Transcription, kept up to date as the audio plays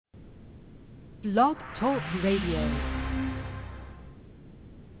Blog Talk Radio.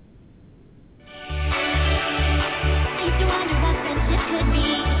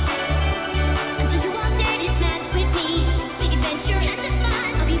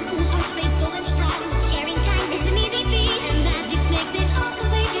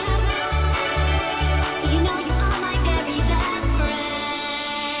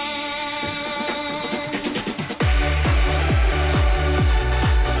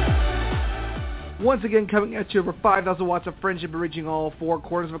 Once again, coming at you over 5,000 watts of friendship reaching all four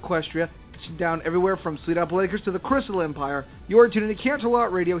corners of Equestria, down everywhere from Sleet Up Lakers to the Crystal Empire. You're tuning to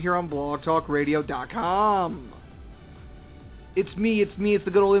Canterlot Radio here on BlogTalkRadio.com. It's me, it's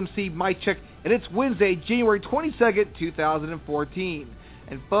the good old MC Mike Check, and it's Wednesday, January 22nd, 2014.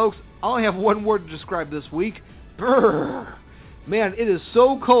 And folks, I only have one word to describe this week. Brrrr. Man, it is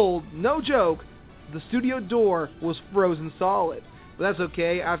so cold, no joke, the studio door was frozen solid. But that's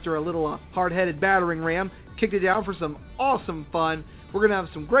okay. After a little hard-headed battering ram, kicked it down for some awesome fun. We're going to have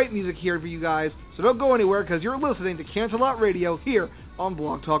some great music here for you guys, so don't go anywhere because you're listening to Canterlot Radio here on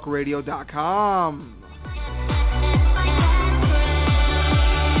BlogTalkRadio.com.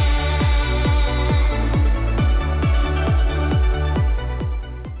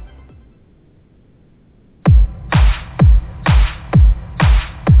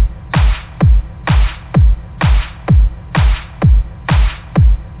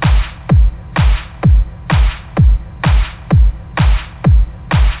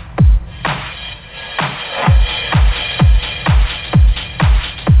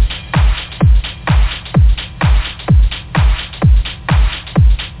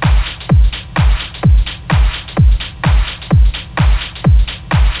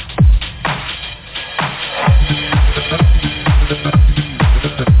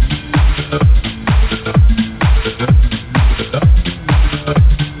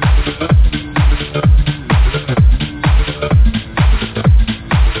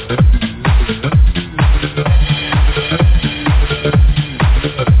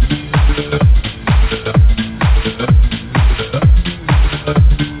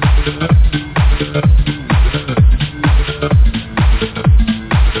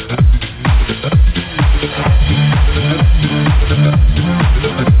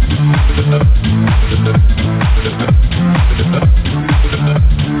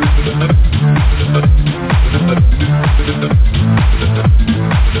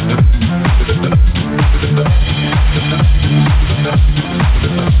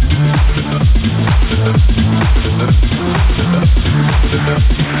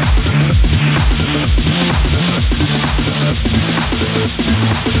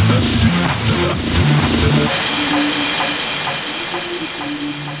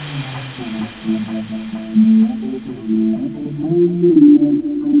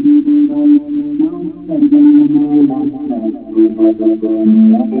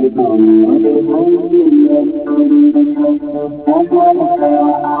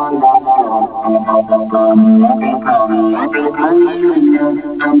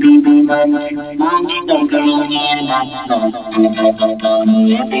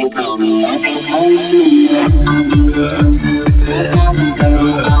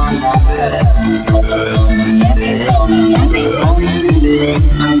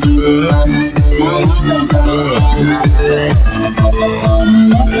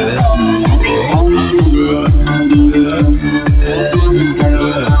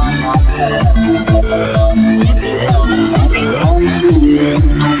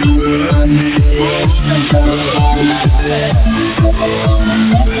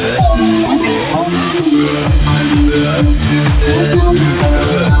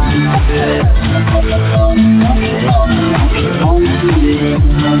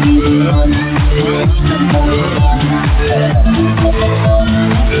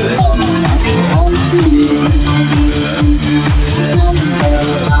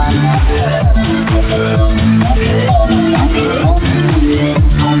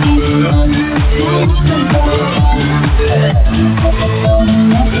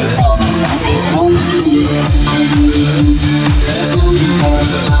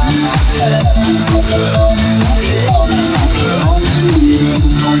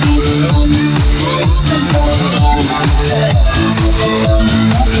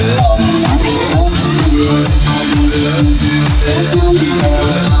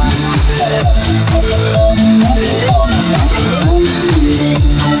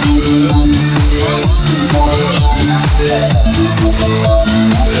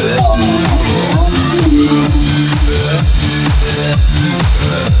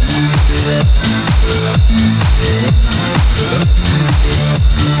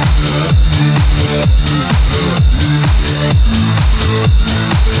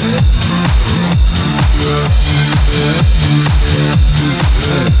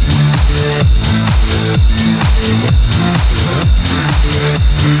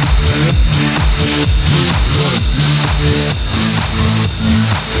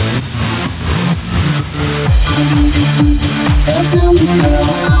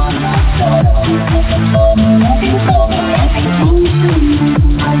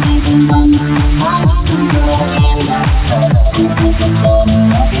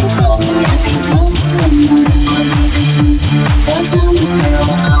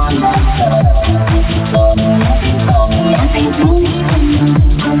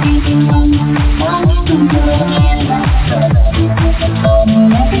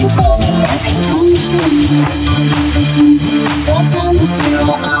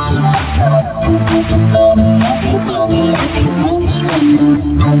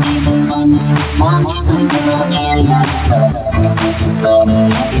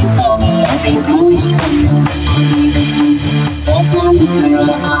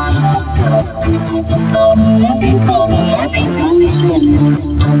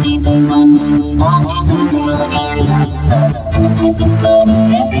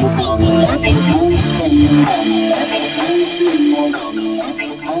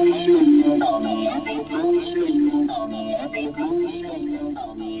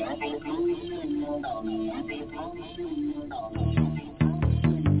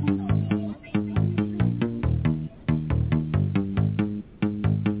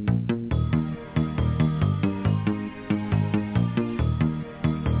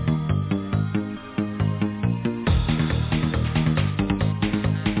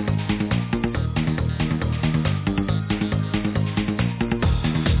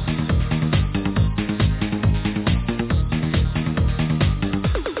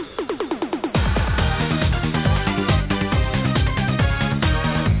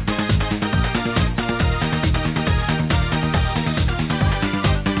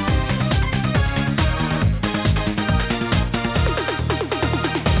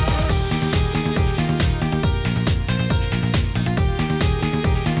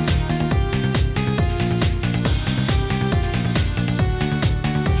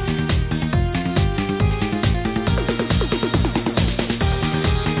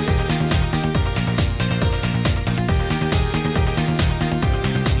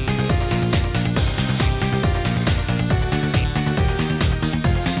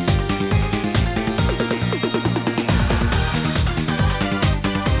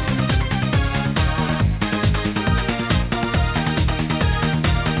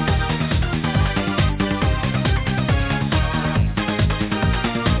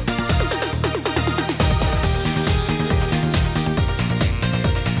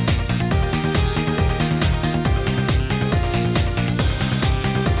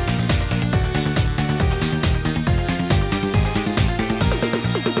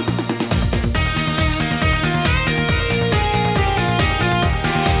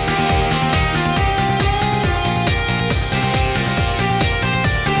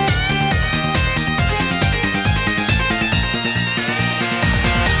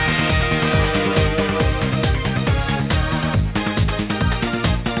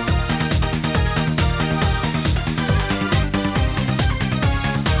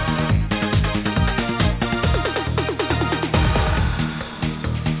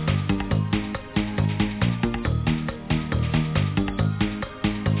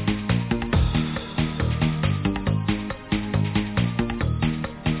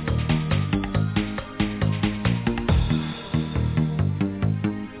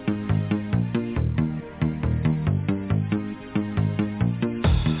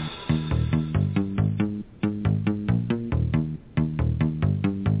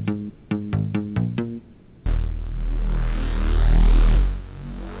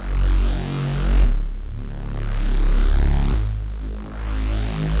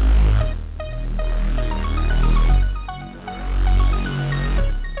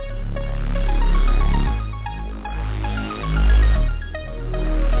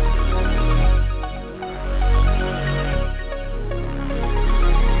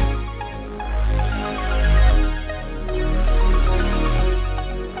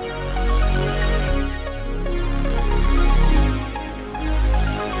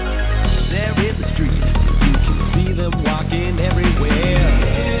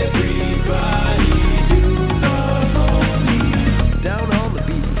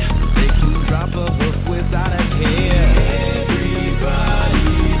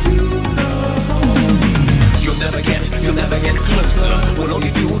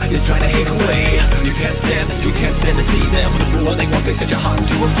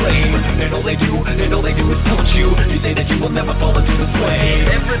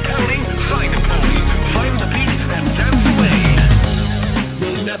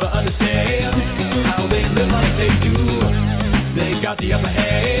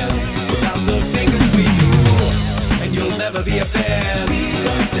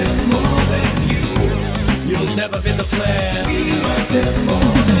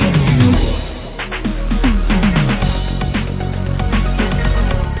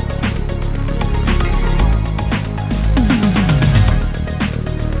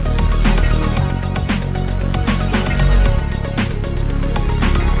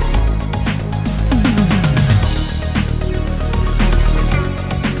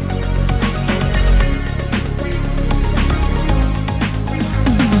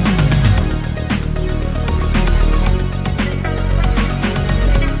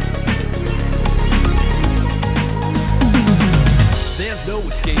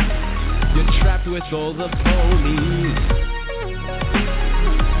 control the ponies.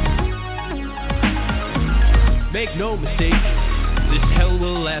 Make no mistake, this hell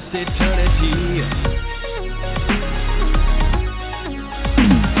will last eternity.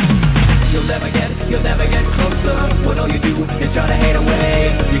 You'll never get closer when all you do is try to hate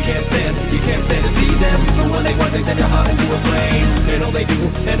away. You can't stand to see them. So when they want, they send your heart into a flame. And all they do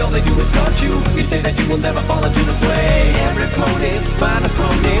is taunt you. You say that you will never fall into the fray. Every opponent,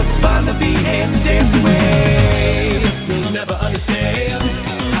 find the beat and dance away. You'll never understand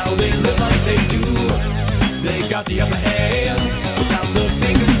how they live like they do. They got the upper hand without the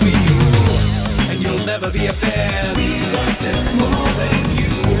fingers for you. And you'll never be a fan. We love them more than you.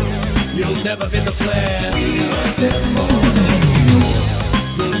 You'll never fit the plan. We love them more than you.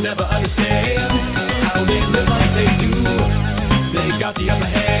 You'll never understand how they live like they do. They got the upper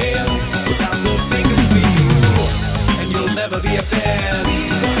hand without the fingers for you. And you'll never be a fan. We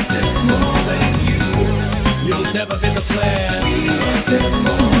love them more than you. You'll never fit the plan. We love them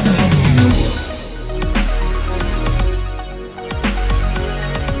more than you.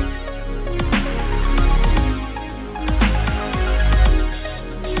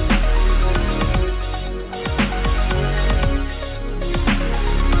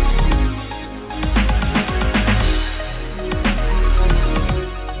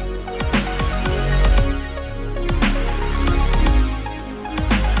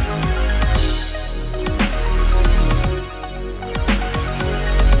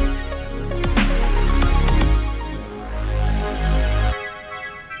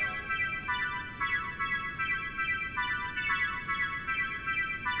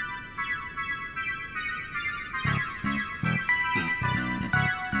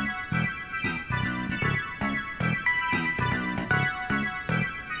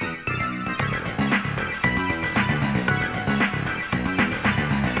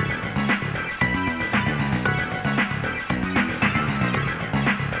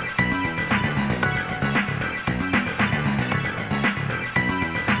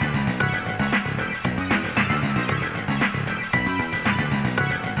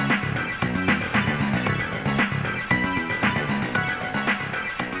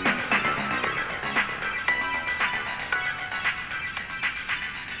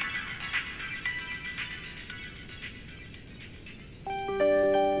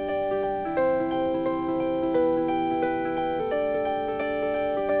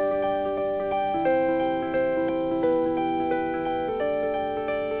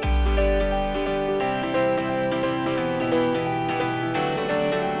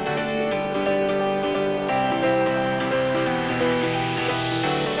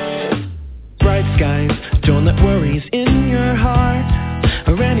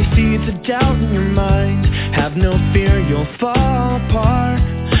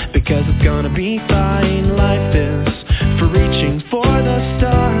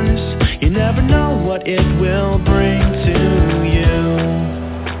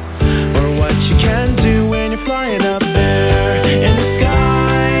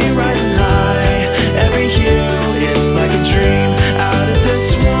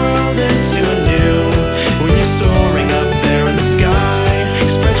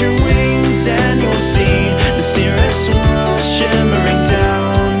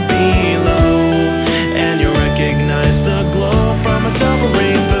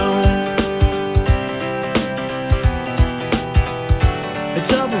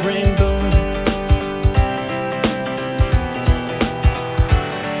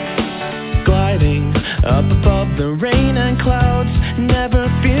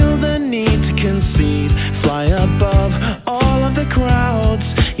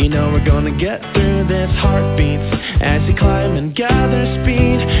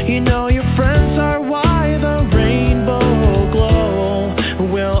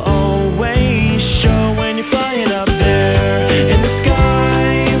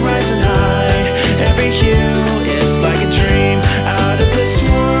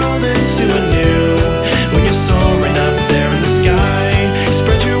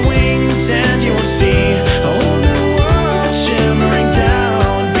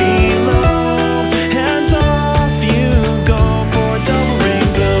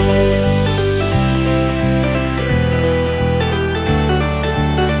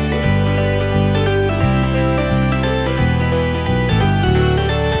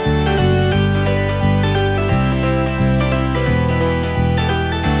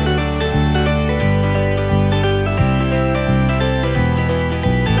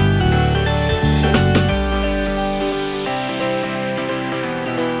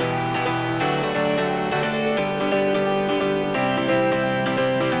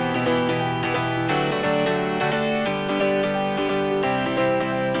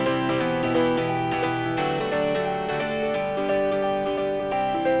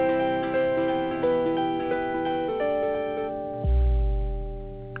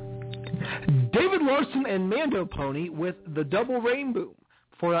 David Larson and Mando Pony with The Double Rainbow.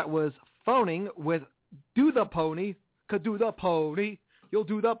 Before that was Phoning with Do the Pony, could do the pony, you'll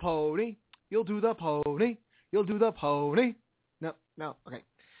do the pony, you'll do the pony, you'll do the pony. No, okay.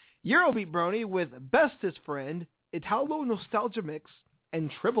 Eurobeat Brony with Bestest Friend, Italo Nostalgia Mix,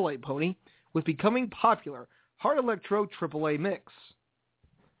 and AAA Pony with Becoming Popular, Hard Electro AAA Mix.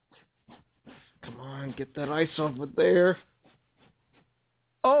 Come on, get that ice off of there.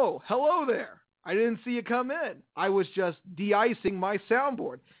 Oh, hello there. I didn't see you come in. I was just de-icing my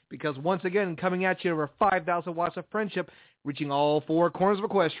soundboard because once again, coming at you over 5,000 watts of friendship, reaching all four corners of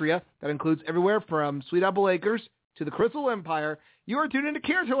Equestria. That includes everywhere from Sweet Apple Acres to the Crystal Empire. You are tuned into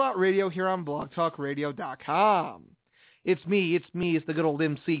Canterlot Radio here on BlogTalkRadio.com. It's me. It's the good old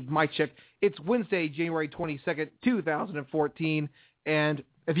MC, Mike Check. It's Wednesday, January 22nd, 2014. And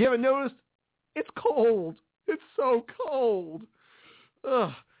if you haven't noticed, it's cold. It's so cold.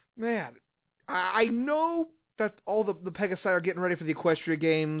 Ugh, man. I know that all the Pegasi are getting ready for the Equestria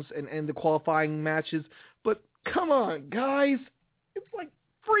Games and the qualifying matches, but come on, guys. It's like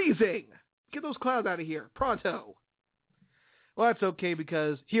freezing. Get those clouds out of here. Pronto. Well, that's okay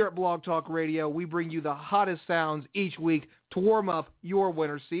because here at Blog Talk Radio, we bring you the hottest sounds each week to warm up your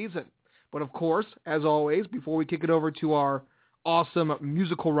winter season. But of course, as always, before we kick it over to our awesome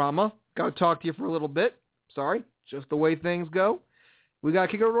musical rama, got to talk to you for a little bit. Sorry, just the way things go. We got to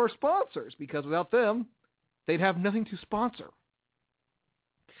kick it over to our sponsors because without them, they'd have nothing to sponsor.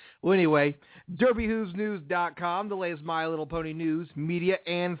 Well, anyway, DerbyWho'sNews.com, the latest My Little Pony news, media,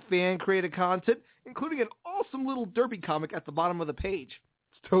 and fan-created content, including an awesome little Derby comic at the bottom of the page.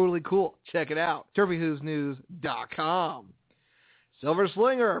 It's totally cool. Check it out. DerbyWho'sNews.com. Silver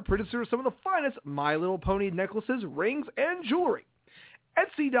Slinger, producer of some of the finest My Little Pony necklaces, rings, and jewelry.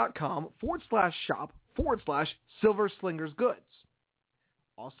 Etsy.com/shop/Silver Slingers Goods.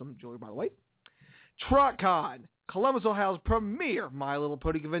 Awesome jewelry, by the way. TrotCon, Columbus, Ohio's premier My Little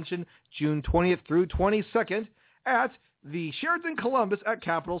Pony convention, June 20th through 22nd at the Sheraton Columbus at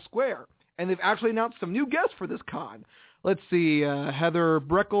Capitol Square. And they've actually announced some new guests for this con. Let's see, Heather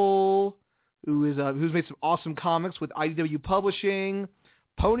Breckel, who's made some awesome comics with IDW Publishing.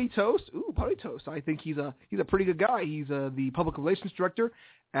 Pony Toast. Ooh, Pony Toast. I think he's a pretty good guy. He's the public relations director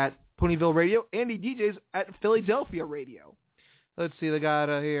at Ponyville Radio, and he DJs at Philadelphia Radio. Let's see, they got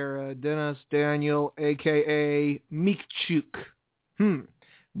here Dennis Daniel, a.k.a. Meek Chook.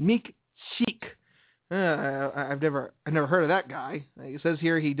 Meek Cheek. I've never heard of that guy. He says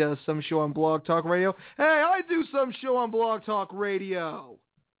here he does some show on Blog Talk Radio. Hey, I do some show on Blog Talk Radio.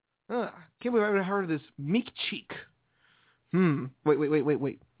 Can't believe I haven't heard of this Meek Cheek.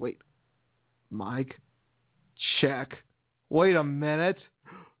 Wait. Mike, check. Wait a minute.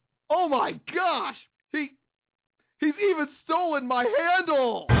 Oh my gosh! He's even stolen my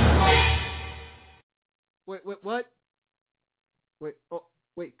handle! Wait, what?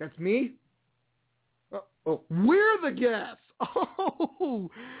 Wait, that's me? Oh, we're the guests! Oh,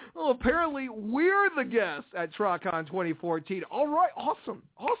 apparently we're the guests at TrotCon 2014. All right, awesome.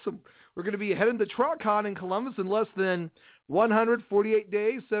 We're going to be heading to TrotCon in Columbus in less than 148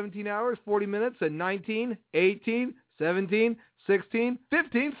 days, 17 hours, 40 minutes, and 19, 18, 17, 16,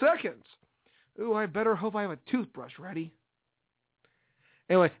 15 seconds. Ooh, I better hope I have a toothbrush ready.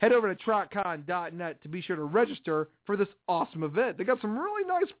 Anyway, head over to trotcon.net to be sure to register for this awesome event. They got some really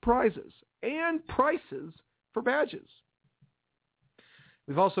nice prizes and prices for badges.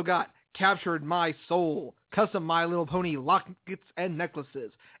 We've also got Captured My Soul, custom My Little Pony lockets and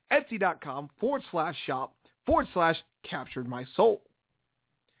necklaces. Etsy.com/shop/Captured My Soul.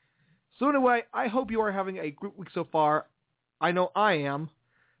 So anyway, I hope you are having a great week so far. I know I am,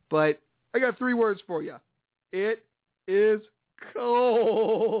 but I got 3 words for you. It is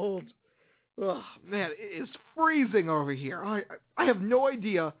cold. Oh, man, it is freezing over here. I have no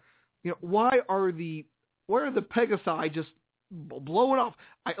idea, why are the Pegasi just blowing off?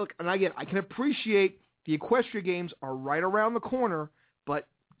 I can appreciate the Equestria Games are right around the corner, but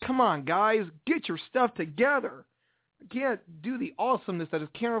come on, guys, get your stuff together. I can't do the awesomeness that is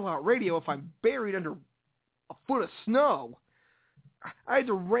Canterlot Radio if I'm buried under a foot of snow. I had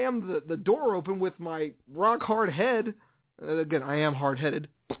to ram the door open with my rock-hard head. Again, I am hard-headed.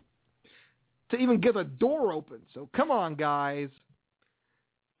 To even get the door open. So come on, guys.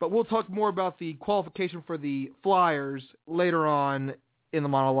 But we'll talk more about the qualification for the Flyers later on in the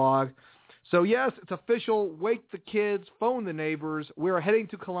monologue. So yes, it's official. Wake the kids, phone the neighbors. We're heading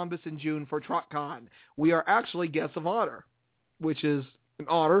to Columbus in June for TrotCon. We are actually guests of honor, which is an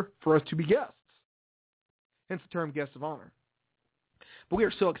honor for us to be guests. Hence the term guests of honor. But we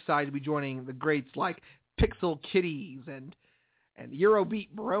are so excited to be joining the greats like Pixel Kitties and And Euro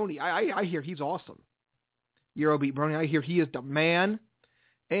beat Brony. I hear he's awesome. Euro beat Brony. I hear he is the man.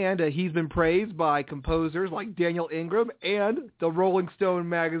 And he's been praised by composers like Daniel Ingram and the Rolling Stone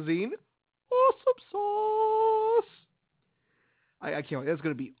magazine. Awesome sauce. I can't wait. That's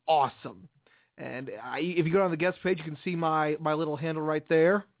going to be awesome. And if you go on the guest page, you can see my little handle right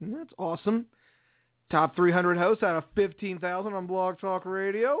there. That's awesome. Top 300 hosts out of 15,000 on Blog Talk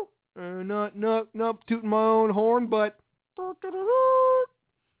Radio. Not tooting my own horn, but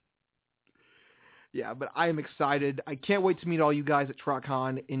yeah, but I am excited. I can't wait to meet all you guys at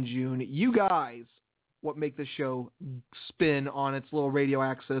TrotCon in June. You guys, what make this show spin on its little radio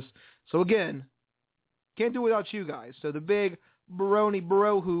axis. So again, can't do it without you guys. So the big Brony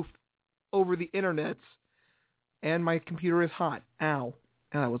bro hoof over the internets, and my computer is hot. Ow.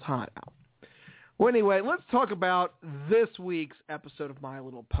 And that was hot. Ow. Well, anyway, let's talk about this week's episode of My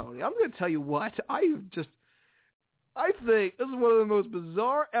Little Pony. I'm going to tell you what, I think this is one of the most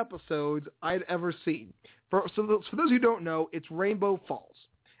bizarre episodes I'd ever seen. For those who don't know, it's Rainbow Falls,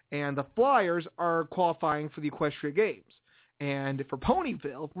 and the Flyers are qualifying for the Equestria Games. And for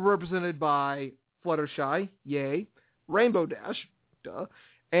Ponyville, we're represented by Fluttershy, yay, Rainbow Dash, duh,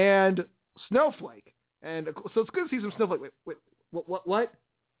 and Snowflake. And so it's good to see some Snowflake. Wait, what?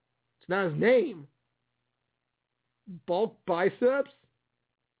 It's not his name. Bulk Biceps?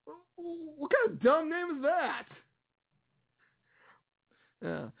 What kind of dumb name is that? I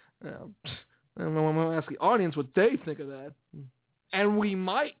don't know. I'm going to ask the audience what they think of that. And we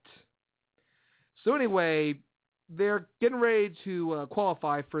might. So anyway, they're getting ready to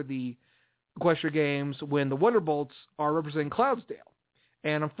qualify for the Equestria Games when the Wonderbolts are representing Cloudsdale.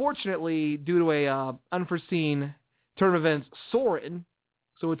 And unfortunately, due to a unforeseen turn of events, Soren,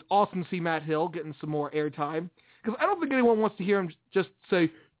 so it's awesome to see Matt Hill getting some more airtime. Because I don't think anyone wants to hear him just say,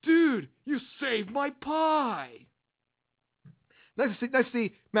 dude, you saved my pie. Nice to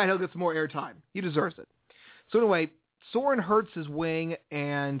see Matt Hill get some more airtime. He deserves it. So anyway, Soren hurts his wing,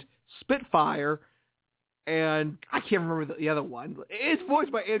 and Spitfire, and I can't remember the other one. It's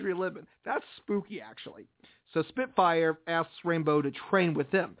voiced by Andrea Libman. That's spooky, actually. So Spitfire asks Rainbow to train with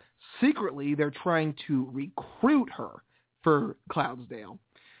them. Secretly, they're trying to recruit her for Cloudsdale.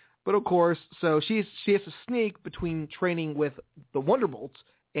 But of course, so she has to sneak between training with the Wonderbolts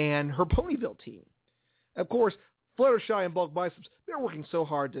and her Ponyville team. Of course, Fluttershy and Bulk Biceps, they're working so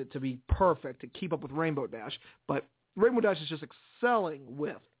hard to be perfect, to keep up with Rainbow Dash, but Rainbow Dash is just excelling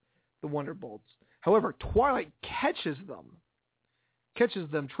with the Wonderbolts. However, Twilight catches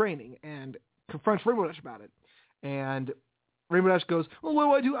them training and confronts Rainbow Dash about it. And Rainbow Dash goes, well,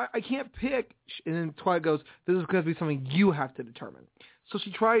 what do? I can't pick. And then Twilight goes, this is going to be something you have to determine. So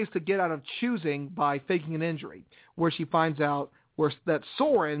she tries to get out of choosing by faking an injury, where she finds out that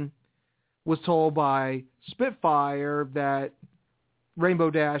Soren was told by Spitfire that Rainbow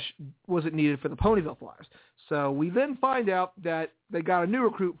Dash wasn't needed for the Ponyville Flyers. So we then find out that they got a new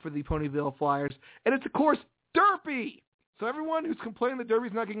recruit for the Ponyville Flyers, and it's, of course, Derpy. So everyone who's complaining that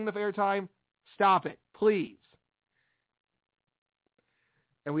Derpy's not getting enough airtime, stop it, please.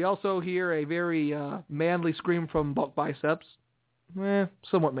 And we also hear a very manly scream from Bulk Biceps.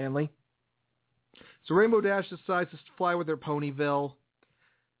 Somewhat manly. So Rainbow Dash decides to fly with their Ponyville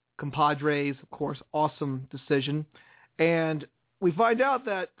compadres, of course, awesome decision. And we find out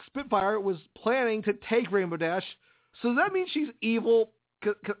that Spitfire was planning to take Rainbow Dash. So does that mean she's evil?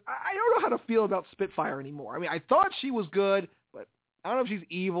 Cause I don't know how to feel about Spitfire anymore. I mean, I thought she was good, but I don't know if she's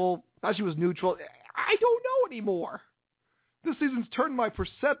evil. I thought she was neutral. I don't know anymore. This season's turned my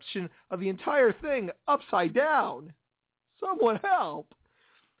perception of the entire thing upside down. Someone help.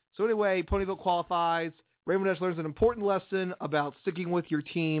 So anyway, Ponyville qualifies. Rainbow Dash learns an important lesson about sticking with your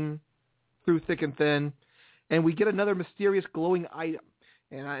team through thick and thin. And we get another mysterious glowing item.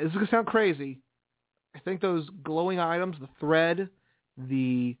 And this is going to sound crazy. I think those glowing items, the thread,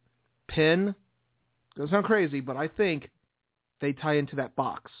 the pin, it's going to sound crazy, but I think they tie into that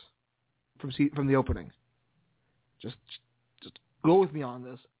box from the opening. Just go with me on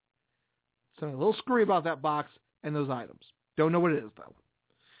this. Something a little screwy about that box and those items. Don't know what it is, though.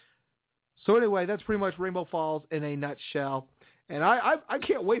 So anyway, that's pretty much Rainbow Falls in a nutshell. And I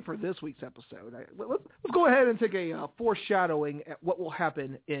can't wait for this week's episode. Let's go ahead and take a foreshadowing at what will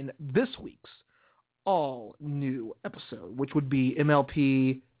happen in this week's all-new episode, which would be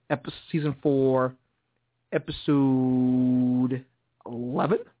MLP Season 4, Episode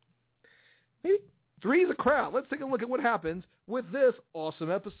 11? Maybe? 3 is a crowd. Let's take a look at what happens with this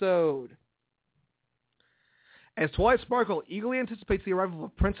awesome episode. As Twilight Sparkle eagerly anticipates the arrival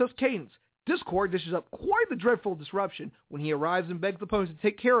of Princess Cadence, Discord dishes up quite the dreadful disruption when he arrives and begs the ponies to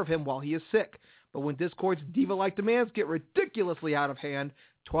take care of him while he is sick. But when Discord's diva-like demands get ridiculously out of hand,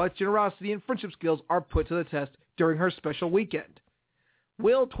 Twilight's generosity and friendship skills are put to the test during her special weekend.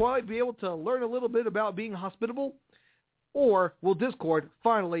 Will Twilight be able to learn a little bit about being hospitable? Or will Discord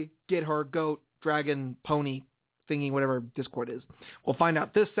finally get her goat, dragon, pony, thingy, whatever Discord is? We'll find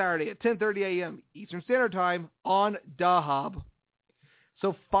out this Saturday at 10:30 a.m. Eastern Standard Time on Dahab.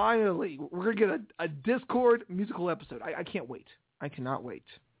 So finally, we're going to get a Discord musical episode. I can't wait. I cannot wait.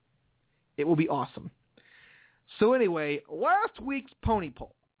 It will be awesome. So anyway, last week's pony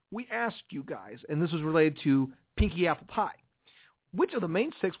poll, we asked you guys, and this was related to Pinky Apple Pie, which of the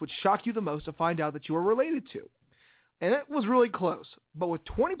main six would shock you the most to find out that you are related to? And it was really close. But with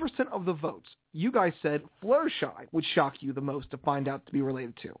 20% of the votes, you guys said Fluttershy would shock you the most to find out to be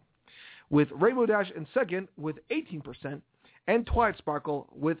related to, with Rainbow Dash in second with 18%, and Twilight Sparkle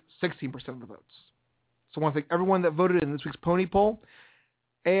with 16% of the votes. So I want to thank everyone that voted in this week's pony poll.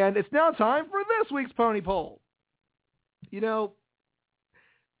 And it's now time for this week's pony poll. You know,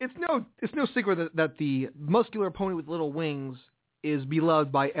 it's no secret that the muscular pony with little wings is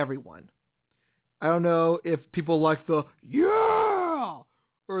beloved by everyone. I don't know if people like the yeah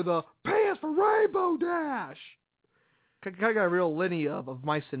or the pants for Rainbow Dash. Kind of got a real Lenny of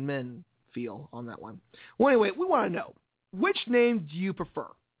Mice and Men feel on that one. Well, anyway, we want to know, which name do you prefer,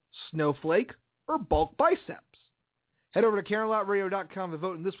 Snowflake or Bulk Biceps? Head over to CanterlotRadio.com to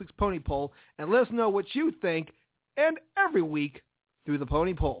vote in this week's pony poll and let us know what you think, and every week through the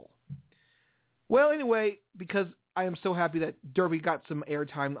pony poll. Well, anyway, because I am so happy that Derby got some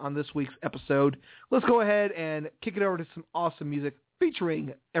airtime on this week's episode, let's go ahead and kick it over to some awesome music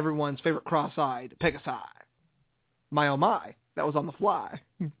featuring everyone's favorite cross-eyed Pegasi. My oh my, that was on the fly.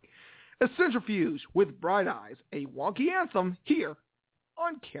 A Centrifuge with Bright Eyes, a wonky anthem here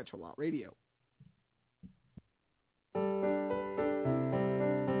on Canterlot Radio.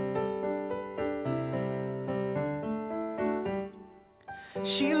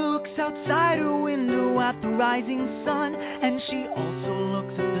 She looks outside her window at the rising sun, and she also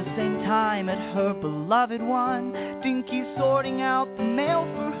looks at the same time at her beloved one. Dinky sorting out the mail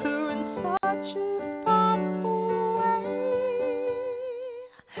for her in such a thoughtful way.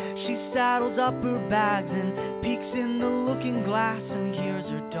 She saddles up her bags and peeks in the looking glass and hears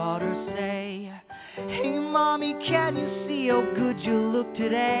her daughter say, "Hey mommy, can you see how good you look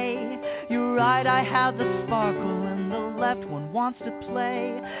today? Your right eye has a sparkle and the left one wants to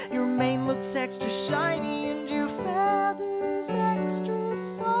play. Your mane looks extra shiny and your feathers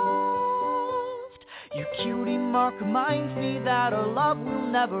extra soft. Your cutie mark reminds me that our love will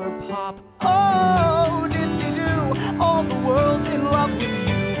never pop. Oh, did-de-do, all the world's in love with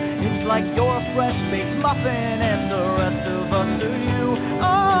you. It's like you're a fresh baked muffin and the rest of us are you.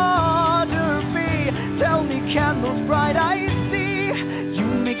 Oh, Derby, tell me, can those bright eyes see? You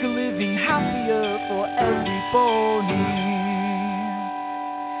make a living happier for every pony."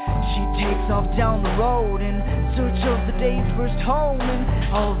 She takes off down the road in search of the day's first home,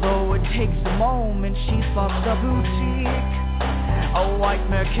 and although it takes a moment, she spots a boutique. A white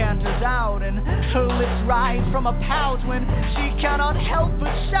mare canters out and her lips rise from a pout when she cannot help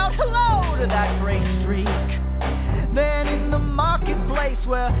but shout hello to that gray streak. Then in the marketplace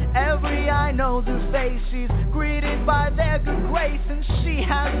where every eye knows her face, she's greeted by their good grace and she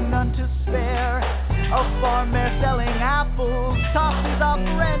has none to spare. A farm mare selling apples tosses up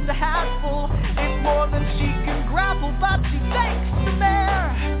rent a hatful. It's more than she can grapple, but she takes the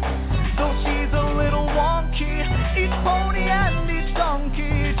mare. Though she's a little wonky, each pony and each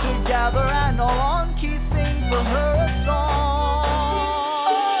donkey together and all on key sing for her a song.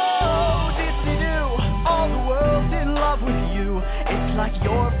 Oh, did-de-do, all the world's in love with you. It's like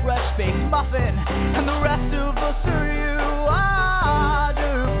you're a fresh baked muffin and the rest of us are you. Ah,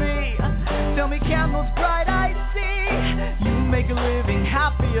 Derby, tell me, can those bright eyes see? You make a living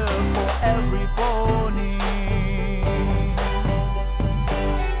happier for every pony.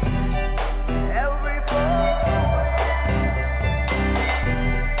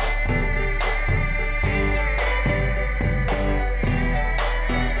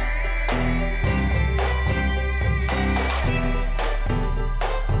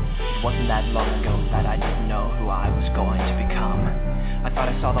 That long ago that I didn't know who I was going to become. I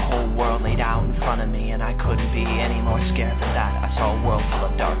thought I saw the whole world laid out in front of me, and I couldn't be any more scared than that. I saw a world full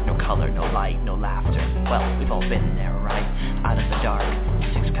of dark, no color, no light, no laughter. Well, we've all been there, right? Out of the dark,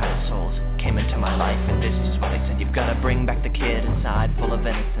 6 kind of souls came into my life, and this is what they said. You've gotta bring back the kid inside, full of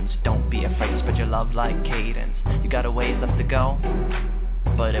innocence. Don't be afraid, spread your love like cadence. You got a ways left to go,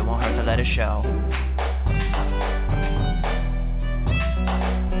 but it won't hurt to let it show.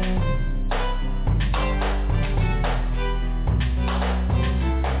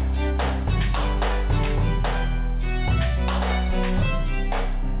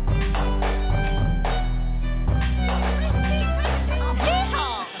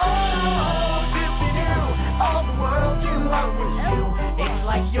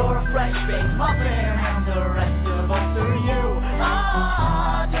 like you're a fresh baked muffin, and the rest of us are you.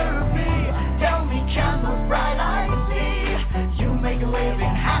 To be, tell me, candles bright I see. You make a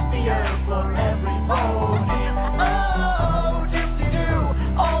living happier for every pony. Oh,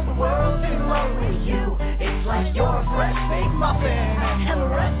 dipsy-do, all the world in love with you. It's like you're a fresh baked muffin, and the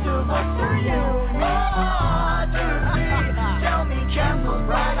rest of us are you. To be, tell me, candles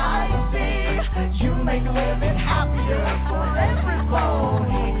bright I see. You make a living happier for every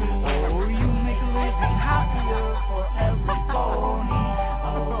pony. Oh, you make a living happier for every pony.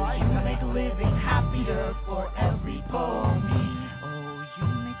 Oh, you make a living happier for every pony. Oh, you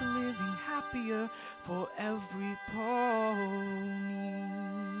make a living happier for every pony.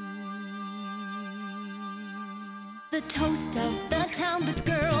 The toast of the town, this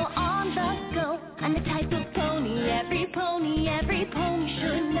girl on the go. I'm the type of pony every pony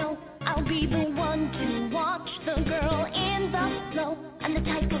should know. I'll be the one to watch the girl in the flow. I'm the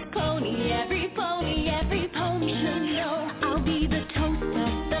type of pony every pony should know. I'll be the toast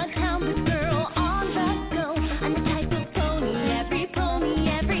of the town, this girl on the go. I'm the type of pony every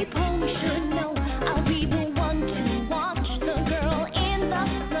pony should know. I'll be the one to watch the girl in the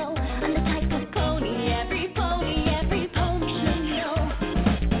flow. I'm the type of pony every pony should know.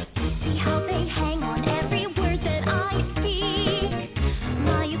 See how they hang on every word that I speak.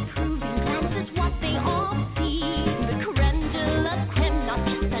 My approving glance is what they all see. The creme de la creme, not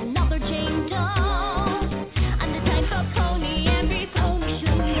just another Jane Doe. I'm the type of pony every pony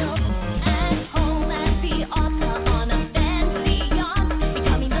should know. At home at the opera on a fancy yacht,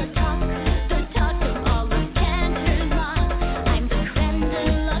 becoming the talk of all of Canterlot. I'm the creme de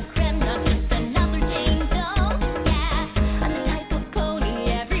la creme, not just another Jane Doe. Yeah, I'm the type of pony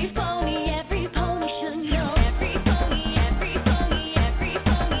every pony should know. Every pony, every pony, every pony, every pony, every pony, every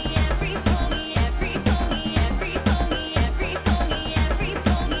pony, every pony, every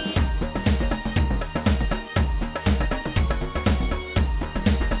pony.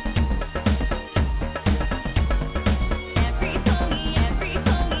 Every pony, every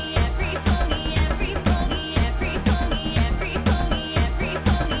pony, every pony, every pony, every pony, every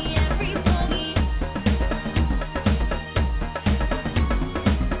pony, every pony, every pony.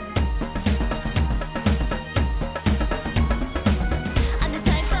 I'm the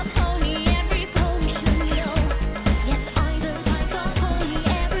type of pony every pony should know. Yes, I'm the type of pony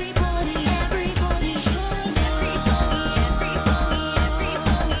everybody should. Every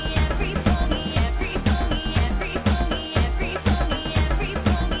pony, every pony, every pony, every pony, every pony, every pony, every pony, every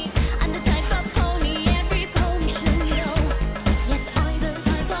pony. I'm the type of pony every pony should know. Yes, I'm the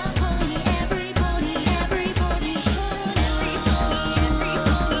type of pony everybody should. Every pony, every pony,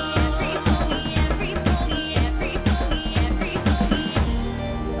 every pony, every pony, every pony, every pony.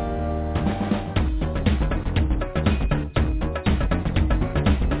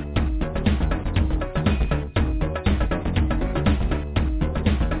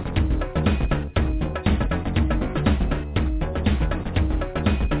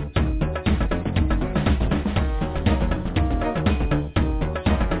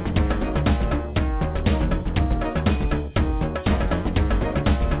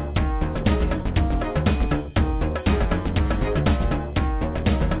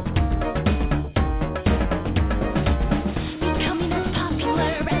 Becoming as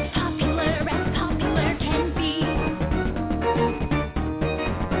popular can be.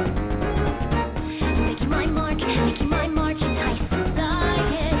 Making my mark in high society.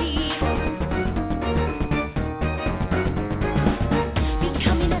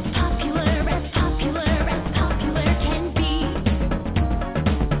 Becoming as popular can be.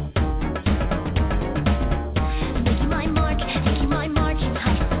 Making my mark in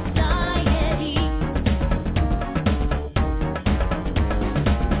high society.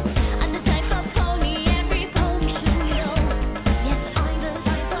 I'm the type of pony every pony should know. Yes, I'm the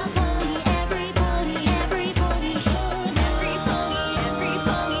type of pony every pony should. Every pony, every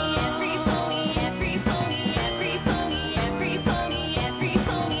pony, every pony, every pony, every pony, every pony, every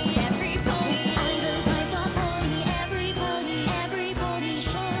pony, every pony. I'm the type of pony everybody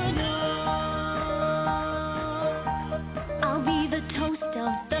should know. I'll be the toast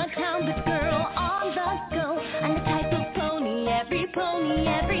of the town, this girl on the go. I'm the type of pony every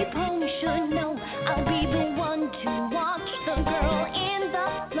pony should know. I'll be the one to watch the girl in the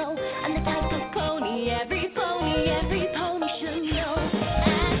flow. I'm the type of pony every pony should know.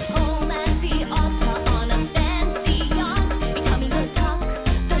 At home at the opera on a fancy yacht, becoming the talk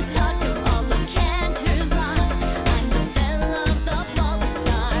of all of Canterlot. I'm the belle of the ball, the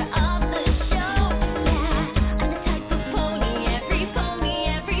star of the show. Yeah, I'm the type of pony every pony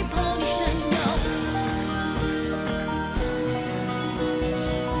should know.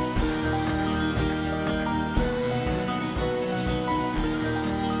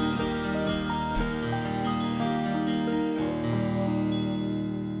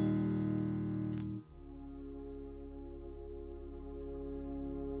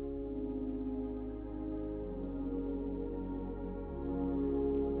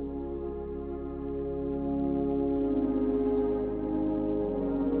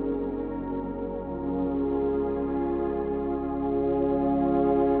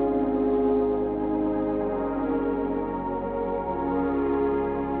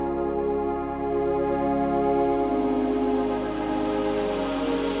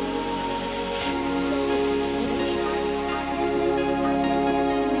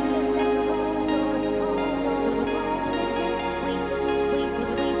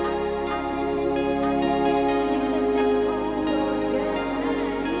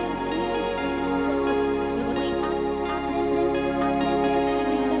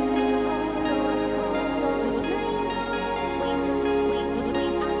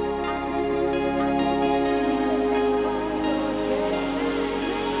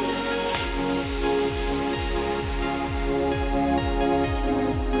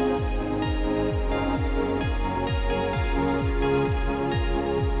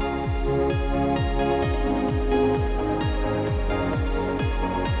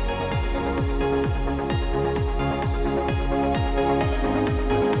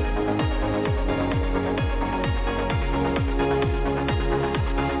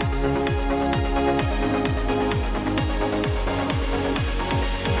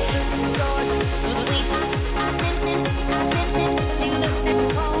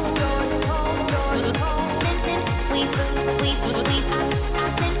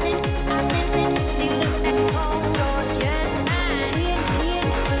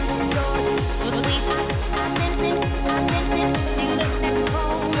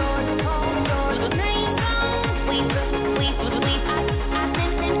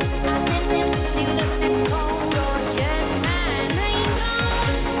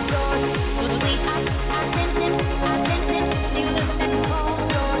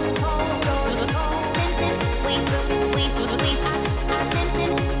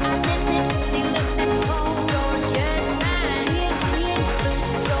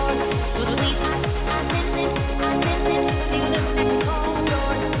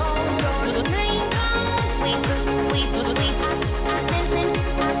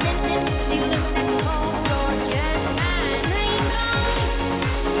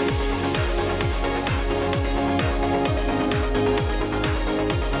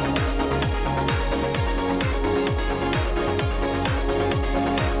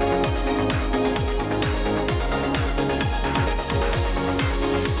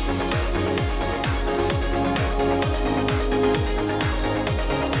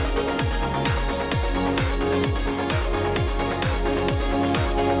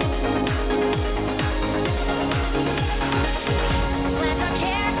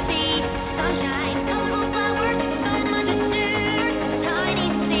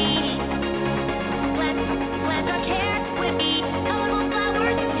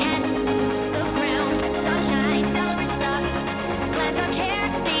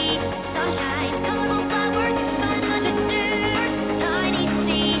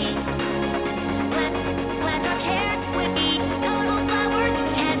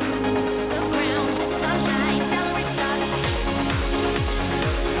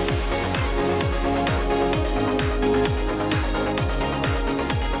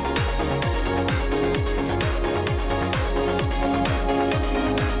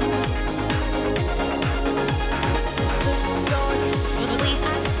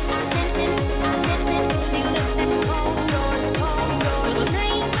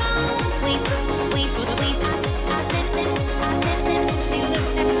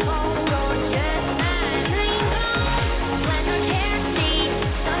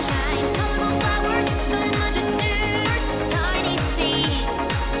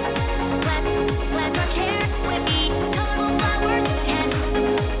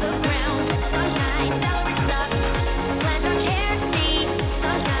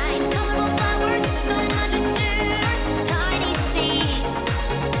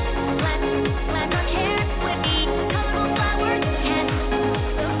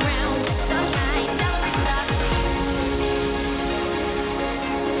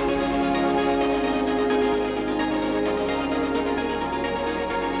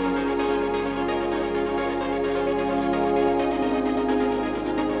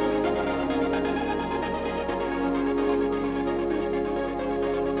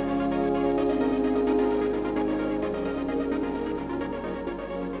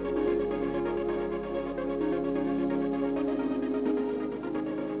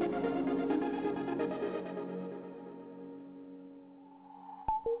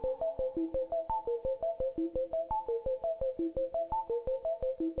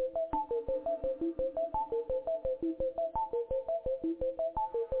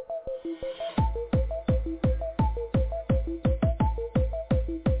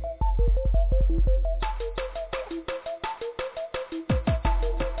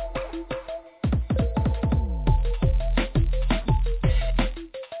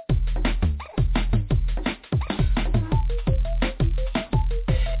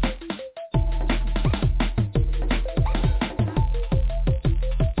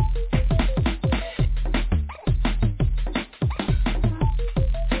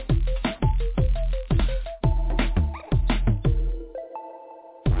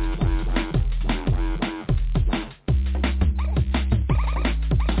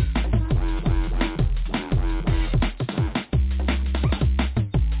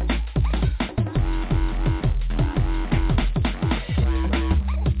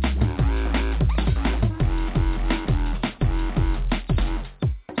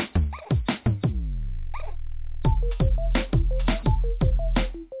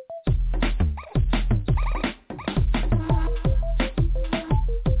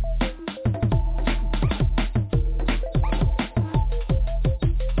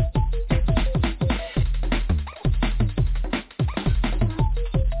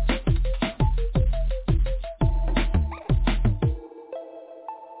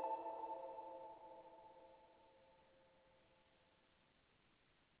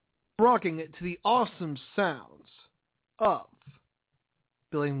 rocking it to the awesome sounds of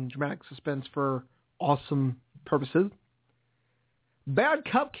building dramatic suspense for awesome purposes. Bad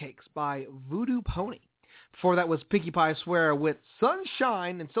Cupcakes by Voodoo Pony. Before that was Pinkie Pie Swear with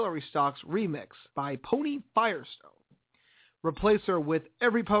Sunshine and Celery Stalks remix by Pony Firestone. Replace her with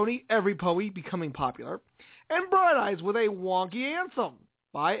Every Pony becoming popular. And Bright Eyes with a wonky anthem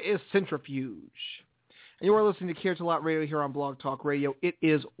by Centrifuge. And you are listening to Canterlot Radio here on Blog Talk Radio. It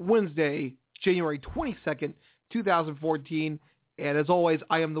is Wednesday, January 22nd, 2014. And as always,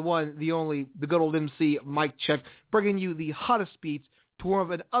 I am the one, the only, the good old MC, Mike Check, bringing you the hottest beats to one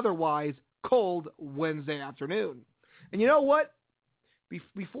of an otherwise cold Wednesday afternoon. And you know what?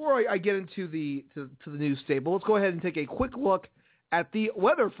 Before I get into the NewsStable, let's go ahead and take a quick look at the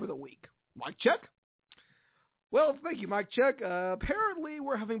weather for the week. Mike Check? Well, thank you, Mike Check. Apparently,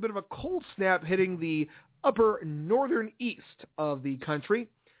 we're having a bit of a cold snap hitting the upper northern east of the country.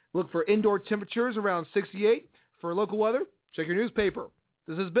 Look for indoor temperatures around 68. For local weather, check your newspaper.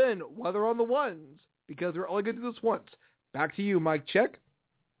 This has been Weather on the Ones, because we're only going to do this once. Back to you, Mike Check.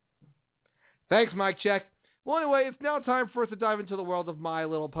 Thanks, Mike Check. Well, anyway, it's now time for us to dive into the world of My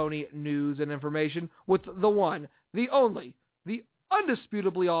Little Pony news and information with the one, the only, the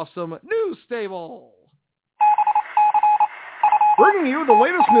undisputably awesome NewsStable. Bringing you the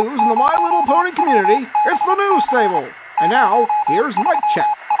latest news in the My Little Pony community, it's the NewsStable. And now, here's Mike Check.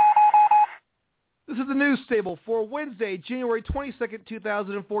 This is the NewsStable for Wednesday, January 22nd,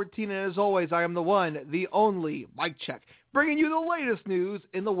 2014, and as always, I am the one, the only, Mike Check, bringing you the latest news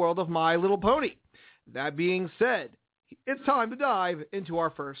in the world of My Little Pony. That being said, it's time to dive into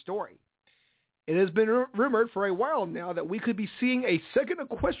our first story. It has been rumored for a while now that we could be seeing a second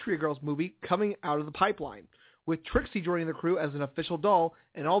Equestria Girls movie coming out of the pipeline, with Trixie joining the crew as an official doll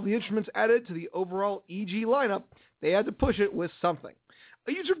and all the instruments added to the overall EG lineup. They had to push it with something.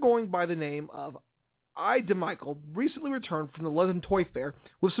 A user going by the name of DeMichael recently returned from the London Toy Fair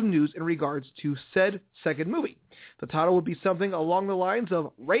with some news in regards to said second movie. The title would be something along the lines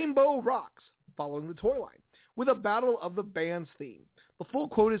of Rainbow Rocks, following the toy line, with a Battle of the Bands theme. The full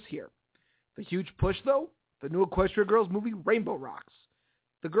quote is here. The huge push, though, the new Equestria Girls movie Rainbow Rocks.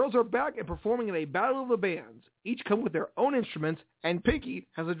 The girls are back and performing in a Battle of the Bands. Each come with their own instruments, and Pinkie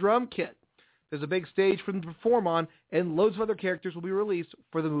has a drum kit. There's a big stage for them to perform on, and loads of other characters will be released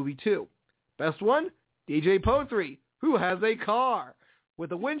for the movie, too. Best one? DJ Po3, who has a car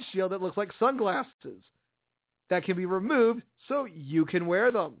with a windshield that looks like sunglasses that can be removed so you can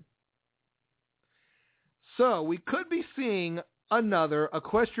wear them. So we could be seeing another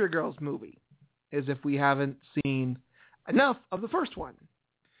Equestria Girls movie, as if we haven't seen enough of the first one.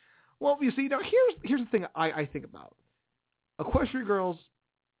 Well, you see, now here's the thing I think about. Equestria Girls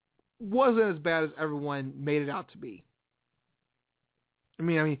wasn't as bad as everyone made it out to be. I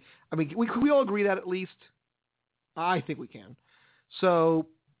mean, we all agree that at least. I think we can. So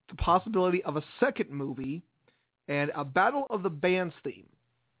the possibility of a second movie and a Battle of the Bands theme.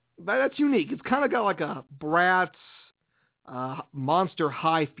 That's unique. It's kind of got like a Bratz Monster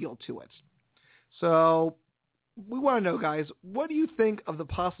High feel to it. So we want to know, guys, what do you think of the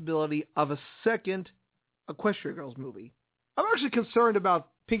possibility of a second Equestria Girls movie? I'm actually concerned about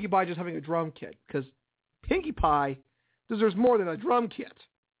Pinkie Pie just having a drum kit, because Pinkie Pie deserves more than a drum kit.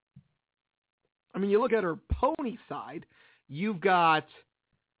 I mean, you look at her pony side, you've got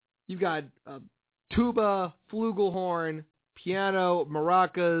tuba, flugelhorn, piano,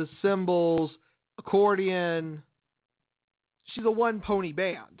 maracas, cymbals, accordion. She's a one-pony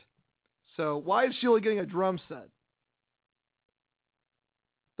band. So why is she only getting a drum set?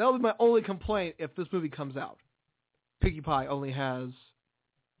 That'll be my only complaint if this movie comes out. Pinkie Pie only has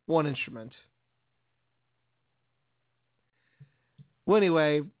one instrument. Well,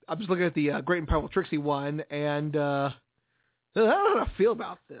 anyway, I'm just looking at the Great and Powerful Trixie one, and I don't know how I feel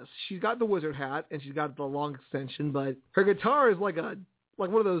about this. She's got the wizard hat, and she's got the long extension, but her guitar is like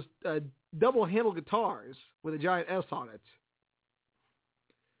one of those double-handled guitars with a giant S on it.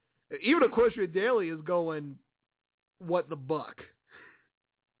 Even Equestria Daily is going, what the buck?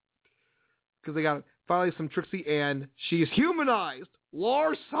 Because they got finally some Trixie, and she's humanized.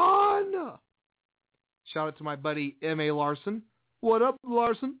 Larson! Shout out to my buddy M.A. Larson. What up,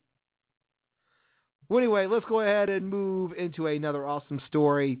 Larson? Well, anyway, let's go ahead and move into another awesome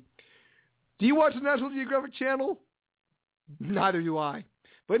story. Do you watch the National Geographic Channel? Neither do I.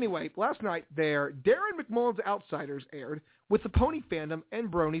 But anyway, last night there, Darren McMullen's Outsiders aired with the pony fandom and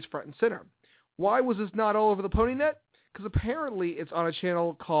bronies front and center. Why was this not all over the Pony Net? Because apparently it's on a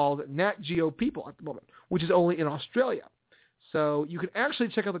channel called Nat Geo People at the moment, which is only in Australia. So you can actually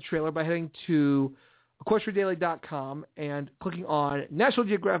check out the trailer by heading to EquestriaDaily.com, and clicking on National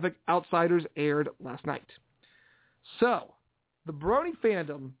Geographic Outsiders aired last night. So, the Brony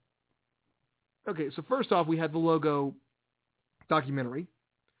fandom. Okay, so first off, we had the logo documentary,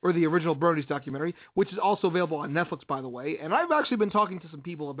 or the original Bronies documentary, which is also available on Netflix, by the way. And I've actually been talking to some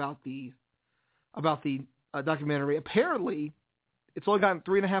people about the documentary. Apparently, it's only gotten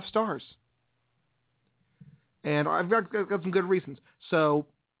 3.5 stars. And I've got some good reasons. So,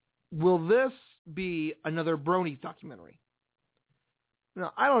 will this be another Bronies documentary?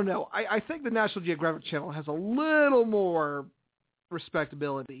 Now, I don't know. I think the National Geographic Channel has a little more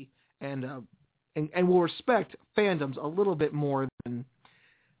respectability and will respect fandoms a little bit more than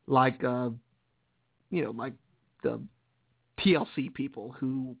like the TLC people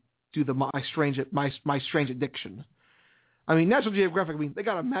who do the My Strange Addiction. I mean, National Geographic, they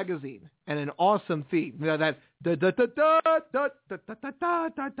got a magazine and an awesome theme. You know, that da da da da da da da da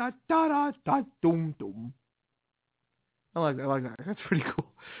da da da dum dum. I like that. That's pretty cool.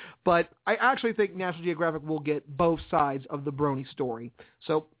 But I actually think National Geographic will get both sides of the Brony story.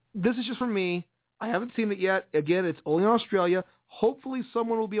 So this is just for me. I haven't seen it yet. Again, it's only in Australia. Hopefully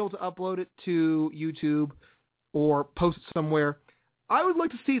someone will be able to upload it to YouTube or post it somewhere. I would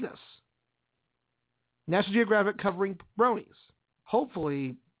like to see this. National Geographic covering Bronies.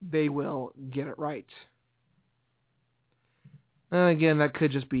 Hopefully they will get it right. And again, that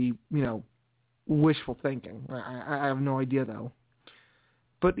could just be, wishful thinking. I have no idea, though.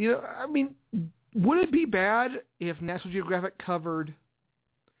 But, would it be bad if National Geographic covered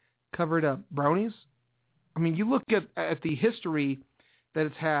Bronies? I mean, you look at the history that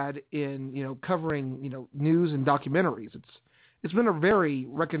it's had in, covering, news and documentaries. It's been a very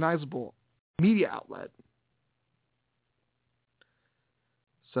recognizable media outlet.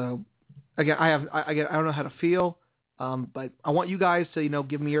 So, again, I don't know how to feel, but I want you guys to,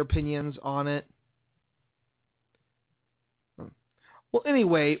 give me your opinions on it. Well,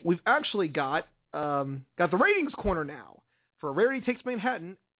 anyway, we've actually got the ratings corner now for Rarity Takes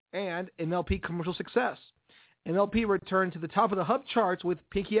Manhattan and MLP Commercial Success. MLP returned to the top of the Hub charts with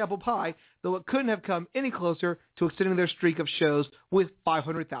Pinky Apple Pie, though it couldn't have come any closer to extending their streak of shows with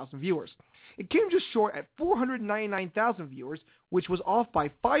 500,000 viewers. It came just short at 499,000 viewers, which was off by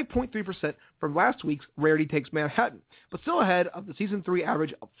 5.3% from last week's Rarity Takes Manhattan, but still ahead of the Season 3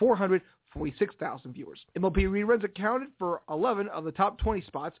 average of 446,000 viewers. MLP reruns accounted for 11 of the top 20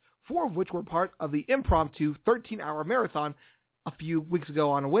 spots, 4 of which were part of the impromptu 13-hour marathon a few weeks ago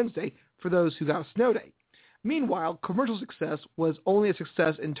on a Wednesday for those who got a snow day. Meanwhile, Commercial Success was only a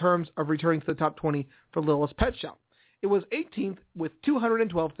success in terms of returning to the top 20 for Littlest Pet Shop. It was 18th with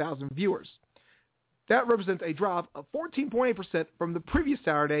 212,000 viewers. That represents a drop of 14.8% from the previous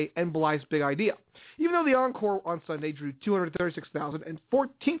Saturday and Blythe's Big Idea. Even though the Encore on Sunday drew 236,000 and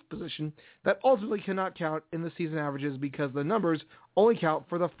 14th position, that ultimately cannot count in the season averages because the numbers only count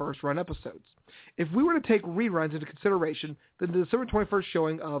for the first run episodes. If we were to take reruns into consideration, then the December 21st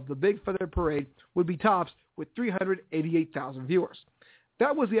showing of the Big Feather Parade would be tops with 388,000 viewers.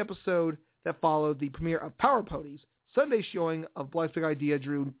 That was the episode that followed the premiere of Power Ponies. Sunday's showing of Blythe's Big Idea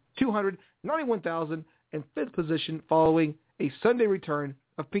drew 291,000 and 5th position following a Sunday return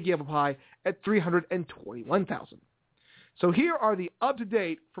of Pinky Apple Pie at 321,000. So here are the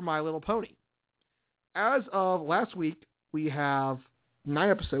up-to-date for My Little Pony. As of last week, we have 9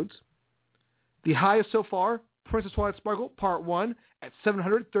 episodes. The highest so far, Princess Twilight Sparkle Part 1 at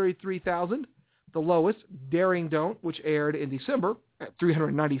 733,000. The lowest, Daring Don't, which aired in December at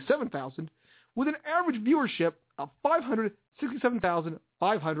 397,000, with an average viewership of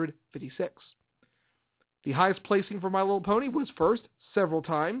 567,556. The highest placing for My Little Pony was first several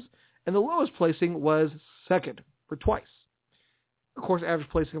times, and the lowest placing was second for twice. Of course, average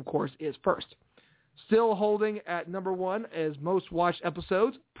placing, of course, is first. Still holding at number 1 as most watched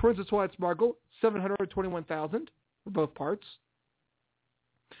episodes, Princess Twilight Sparkle, 721,000 for both parts.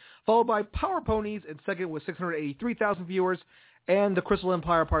 Followed by Power Ponies in second with 683,000 viewers, and The Crystal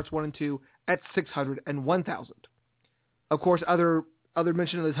Empire Parts 1 and 2 at 601,000. Of course, other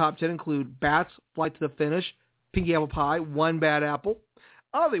mention in the top 10 include Bats, Flight to the Finish, Pinky Apple Pie, One Bad Apple.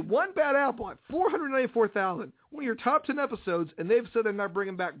 One Bad Apple at 494,000. One of your top 10 episodes, and they've said they're not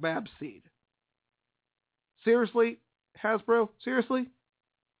bringing back Bab's Seed. Seriously, Hasbro? Seriously?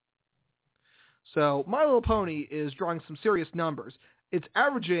 So, My Little Pony is drawing some serious numbers. It's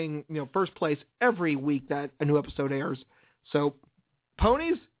averaging, first place every week that a new episode airs. So,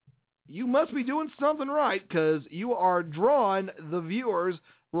 ponies, you must be doing something right because you are drawing the viewers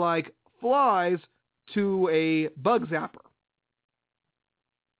like flies to a bug zapper.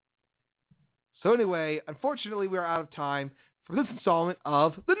 So anyway, unfortunately, we are out of time for this installment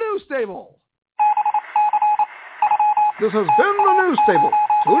of the NewsStable. This has been the NewsStable.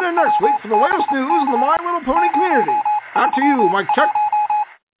 Tune in next week for the latest news in the My Little Pony community. Back to you, Mike Chuck.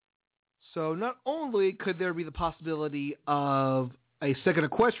 So not only could there be the possibility of a second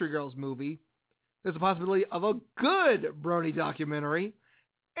Equestria Girls movie, there's a possibility of a good Brony documentary,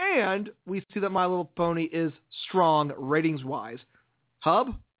 and we see that My Little Pony is strong ratings-wise.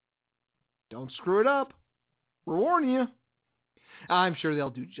 Hub, don't screw it up. We're warning you. I'm sure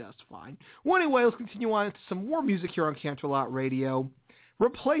they'll do just fine. Well, anyway, let's continue on to some more music here on Canterlot Radio.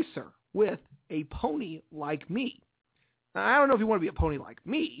 Replace her with A Pony Like Me. Now, I don't know if you want to be a pony like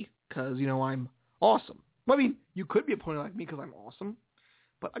me, because, I'm awesome. I mean, you could be a pony like me because I'm awesome,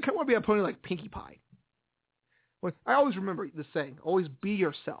 but I kind of want to be a pony like Pinkie Pie. Well, I always remember the saying, always be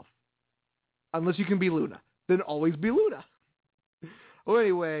yourself. Unless you can be Luna. Then always be Luna. Well,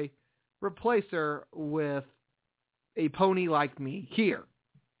 anyway, replace her with A Pony Like Me here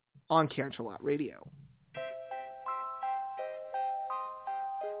on Canterlot Radio.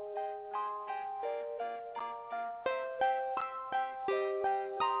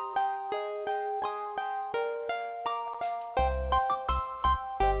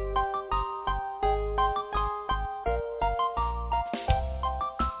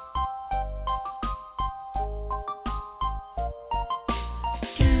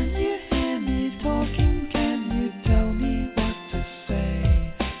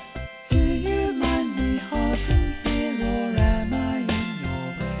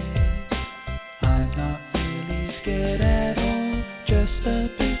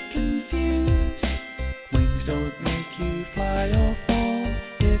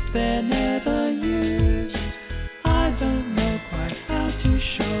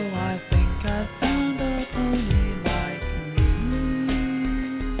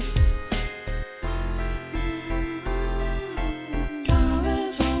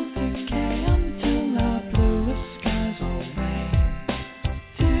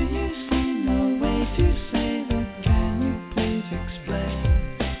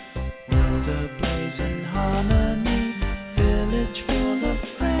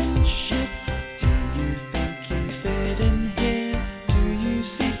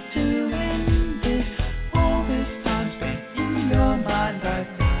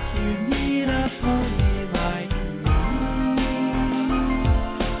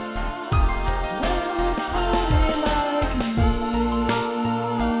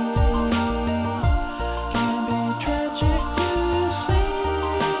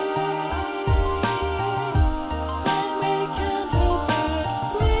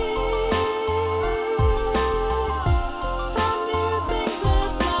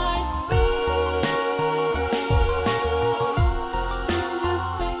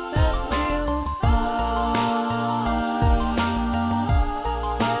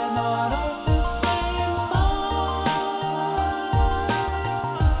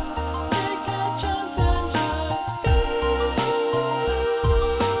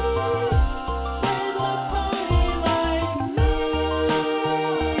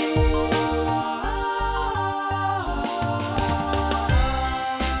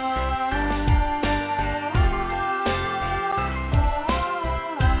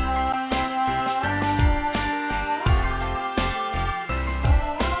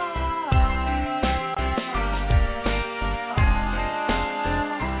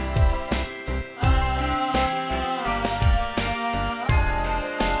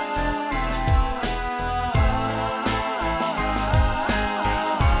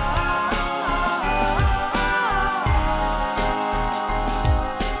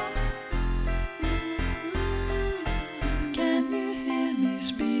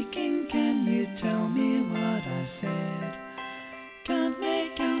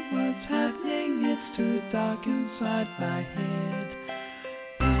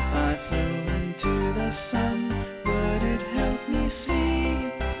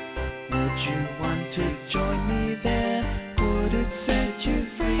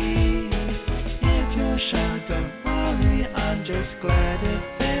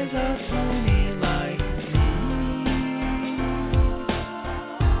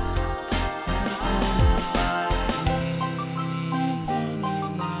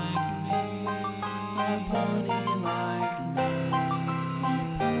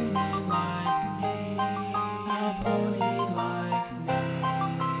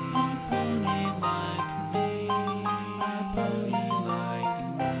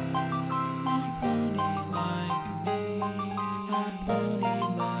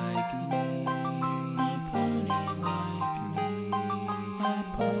 Pony like me.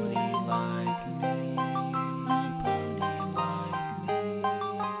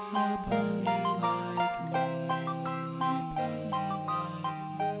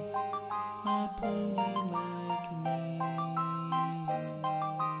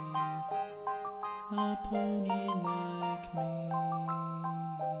 pony like me.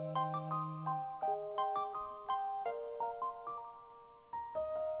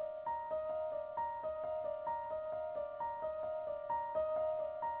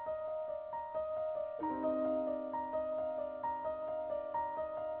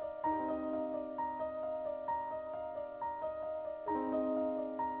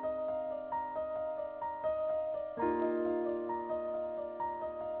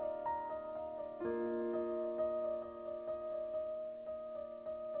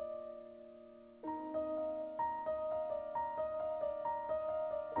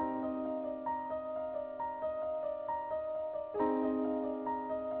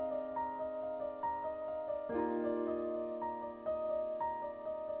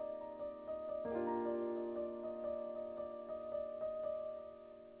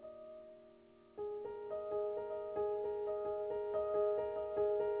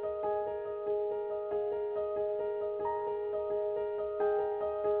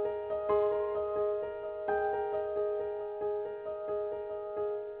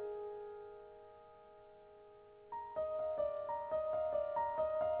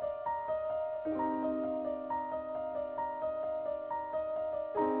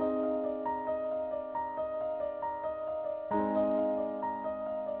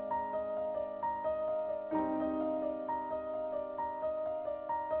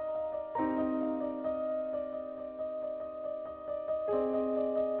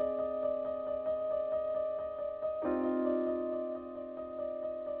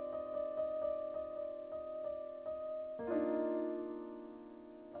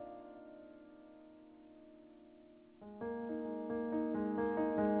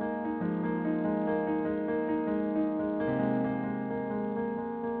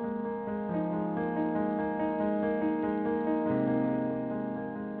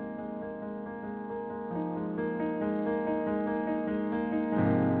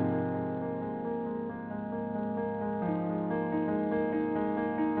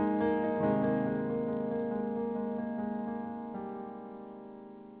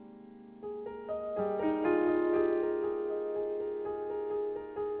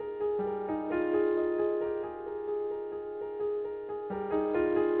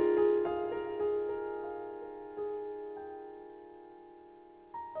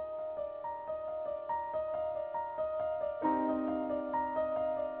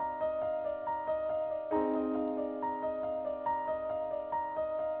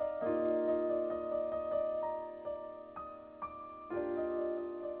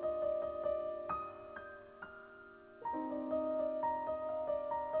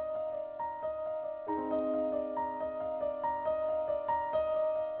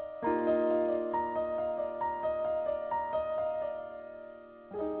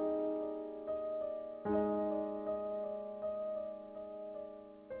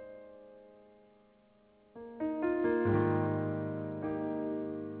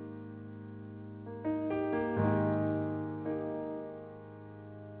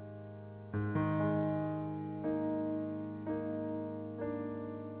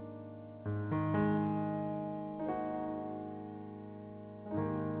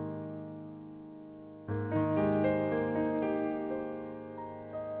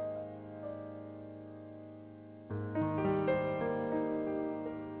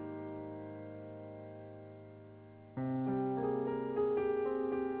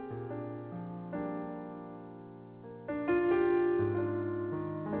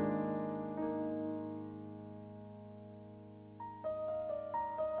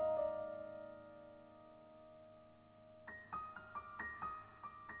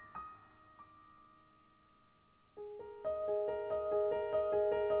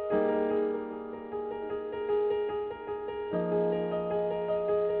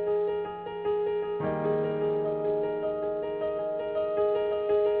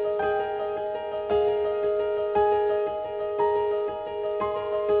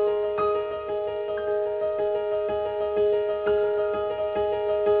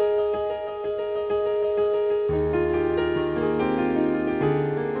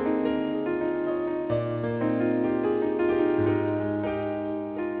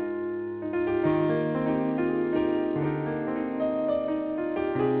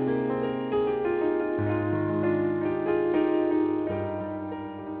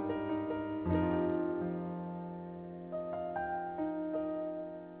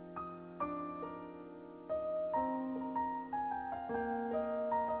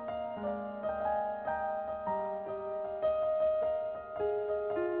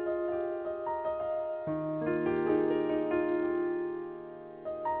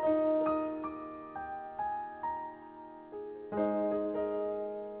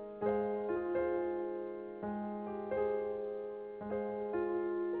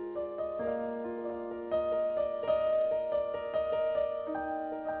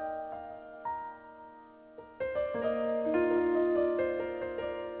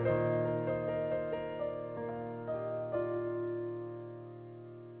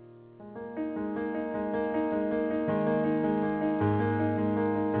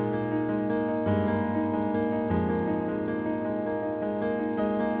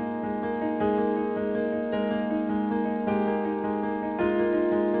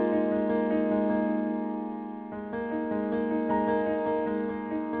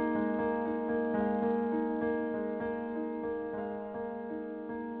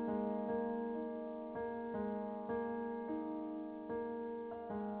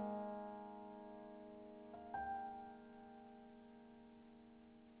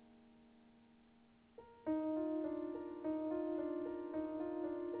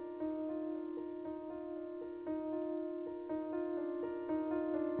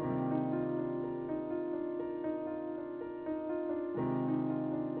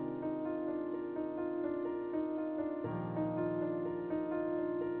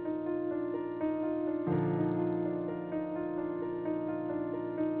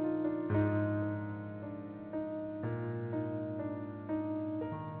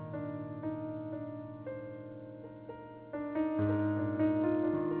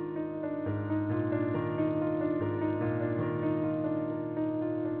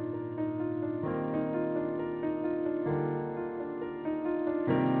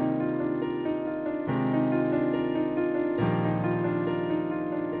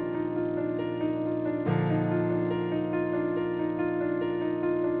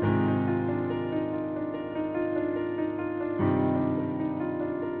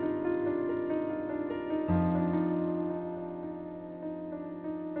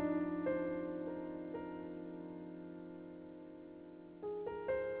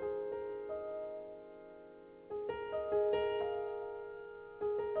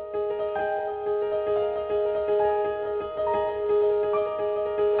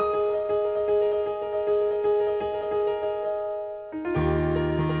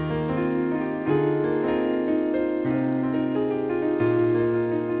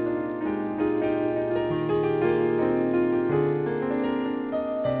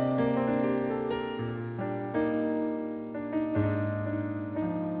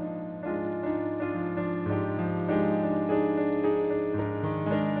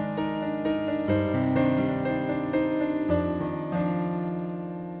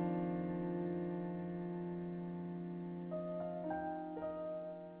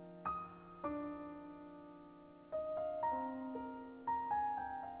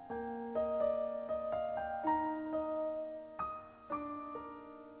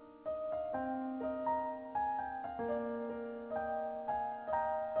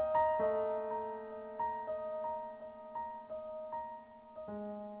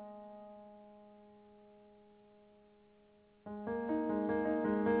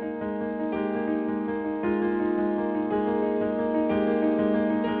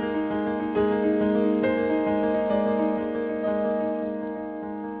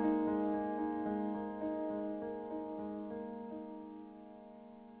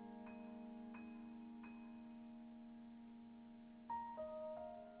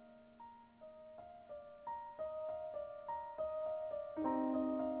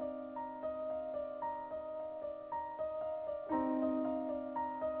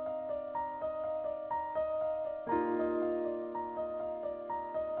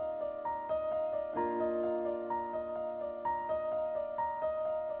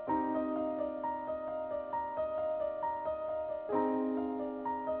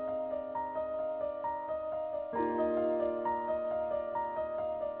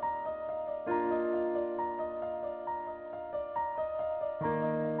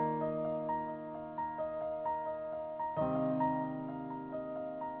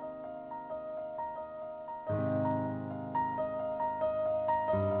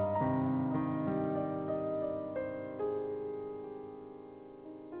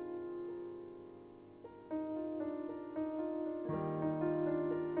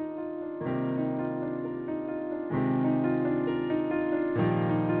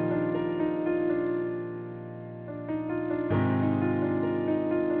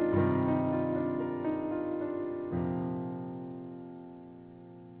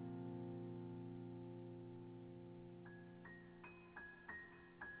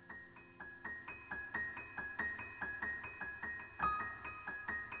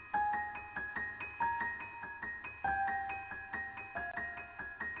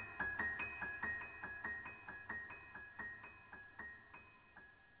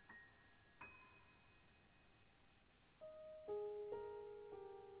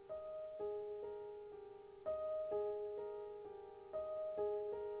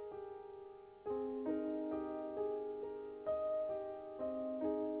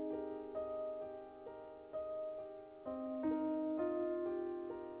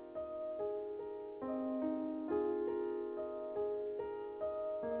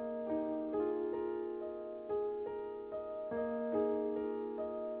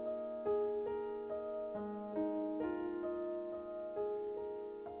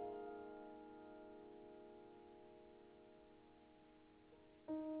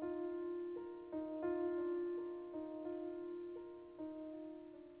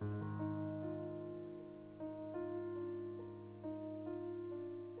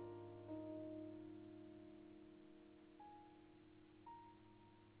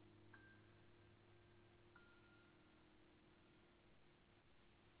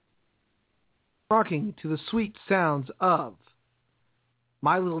 rocking to the sweet sounds of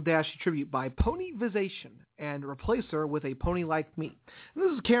My Little Dashy Tribute by Pony Visation and Replace Her with a Pony Like Me. And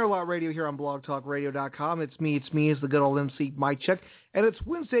this is Canterlot Radio here on BlogTalkRadio.com. It's me, it's the good old MC Mike Check, and it's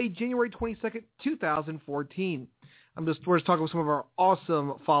Wednesday, January 22nd, 2014. We're just talking with some of our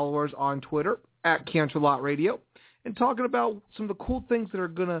awesome followers on Twitter at Canterlot Radio and talking about some of the cool things that are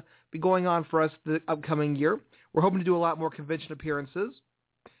going to be going on for us the upcoming year. We're hoping to do a lot more convention appearances.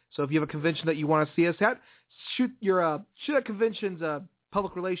 So if you have a convention that you want to see us at, shoot a convention's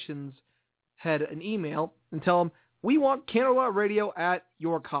public relations head an email and tell them, we want Canterlot Radio at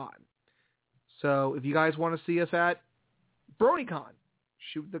your con. So if you guys want to see us at BronyCon,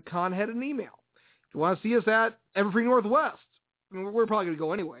 shoot the con head an email. If you want to see us at Evergreen Northwest, I mean, we're probably going to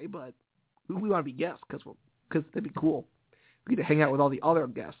go anyway, but we want to be guests because that'd be cool. We get to hang out with all the other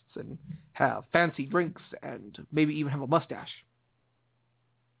guests and have fancy drinks and maybe even have a mustache.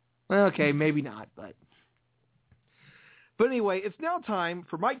 Okay, maybe not, but anyway, it's now time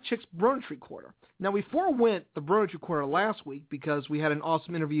for Mike Chick's Bron-etry Corner. Now, we forewent the Bron-etry Corner last week because we had an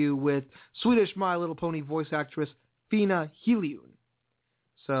awesome interview with Swedish My Little Pony voice actress Fina Heliun.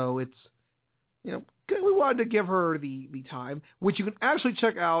 So it's, good. We wanted to give her the time, which you can actually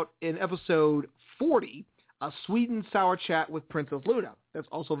check out in episode 40, A Sweet and Sour Chat with Princess Luna. That's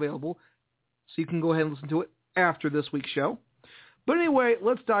also available, so you can go ahead and listen to it after this week's show. But anyway,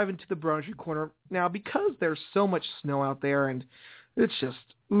 let's dive into the Bron-etry Corner. Now, because there's so much snow out there and it's just,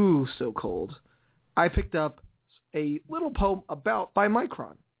 so cold, I picked up a little poem by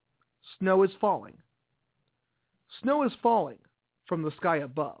Micron. Snow is falling. Snow is falling from the sky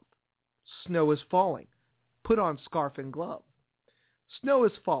above. Snow is falling. Put on scarf and glove. Snow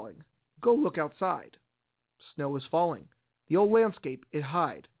is falling. Go look outside. Snow is falling. The old landscape it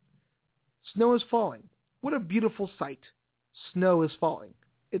hide. Snow is falling. What a beautiful sight. Snow is falling.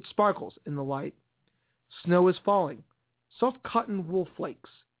 It sparkles in the light. Snow is falling. Soft cotton wool flakes.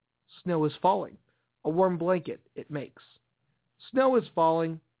 Snow is falling. A warm blanket it makes. Snow is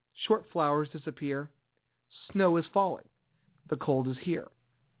falling. Short flowers disappear. Snow is falling. The cold is here.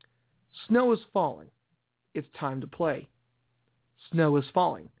 Snow is falling. It's time to play. Snow is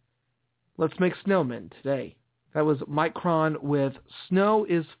falling. Let's make snowmen today. That was Micron with Snow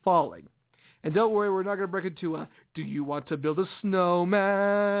is Falling. And don't worry, we're not going to break into a, do you want to build a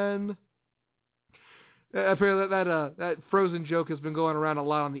snowman? Apparently that Frozen joke has been going around a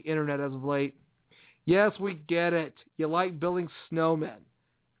lot on the internet as of late. Yes, we get it. You like building snowmen.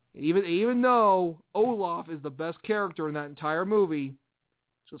 Even though Olaf is the best character in that entire movie,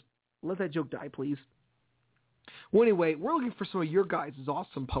 just let that joke die, please. Well, anyway, we're looking for some of your guys'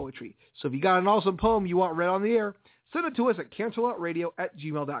 awesome poetry. So if you got an awesome poem you want read on the air, send it to us at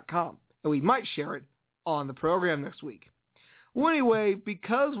canterlotradio@gmail.com. And we might share it on the program next week. Well, anyway,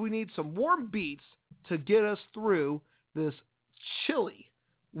 because we need some warm beats to get us through this chilly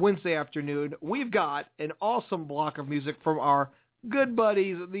Wednesday afternoon, we've got an awesome block of music from our good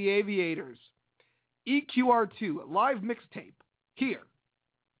buddies, the Aviators. EQR2, live mixtape, here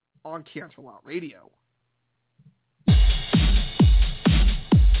on Canterlot Radio.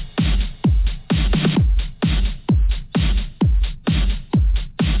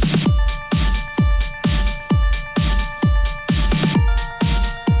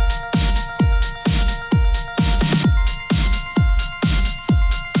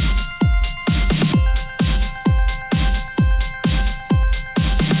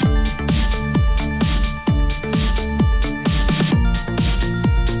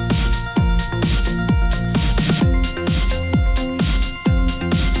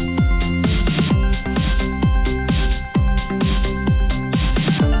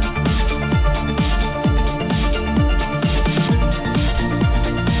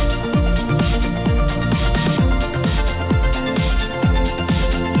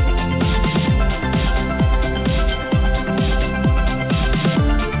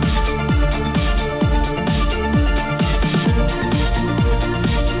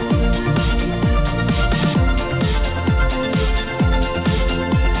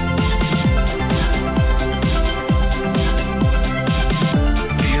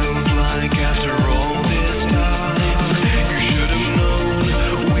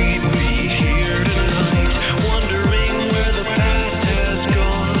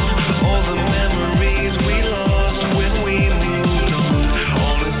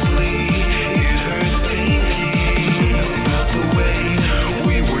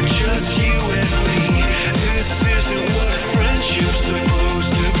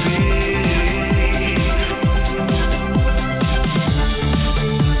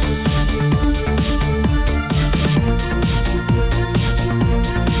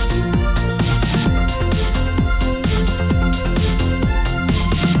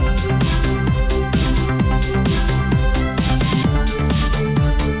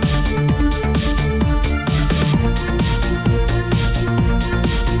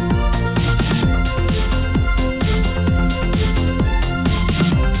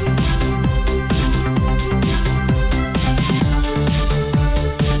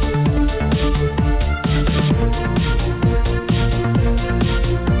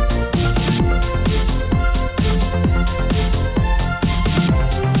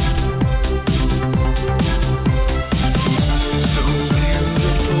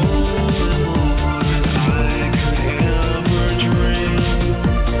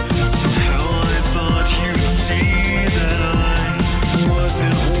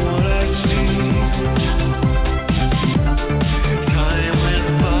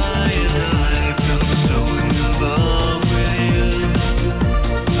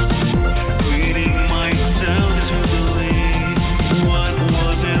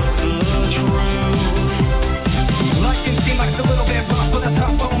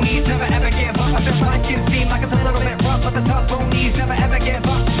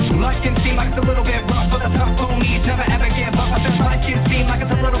 life can seem like it's a little bit rough, but the tough ponies never ever give up. I said life can seem like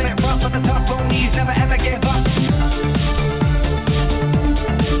it's a little bit rough, but the tough ponies never ever give up.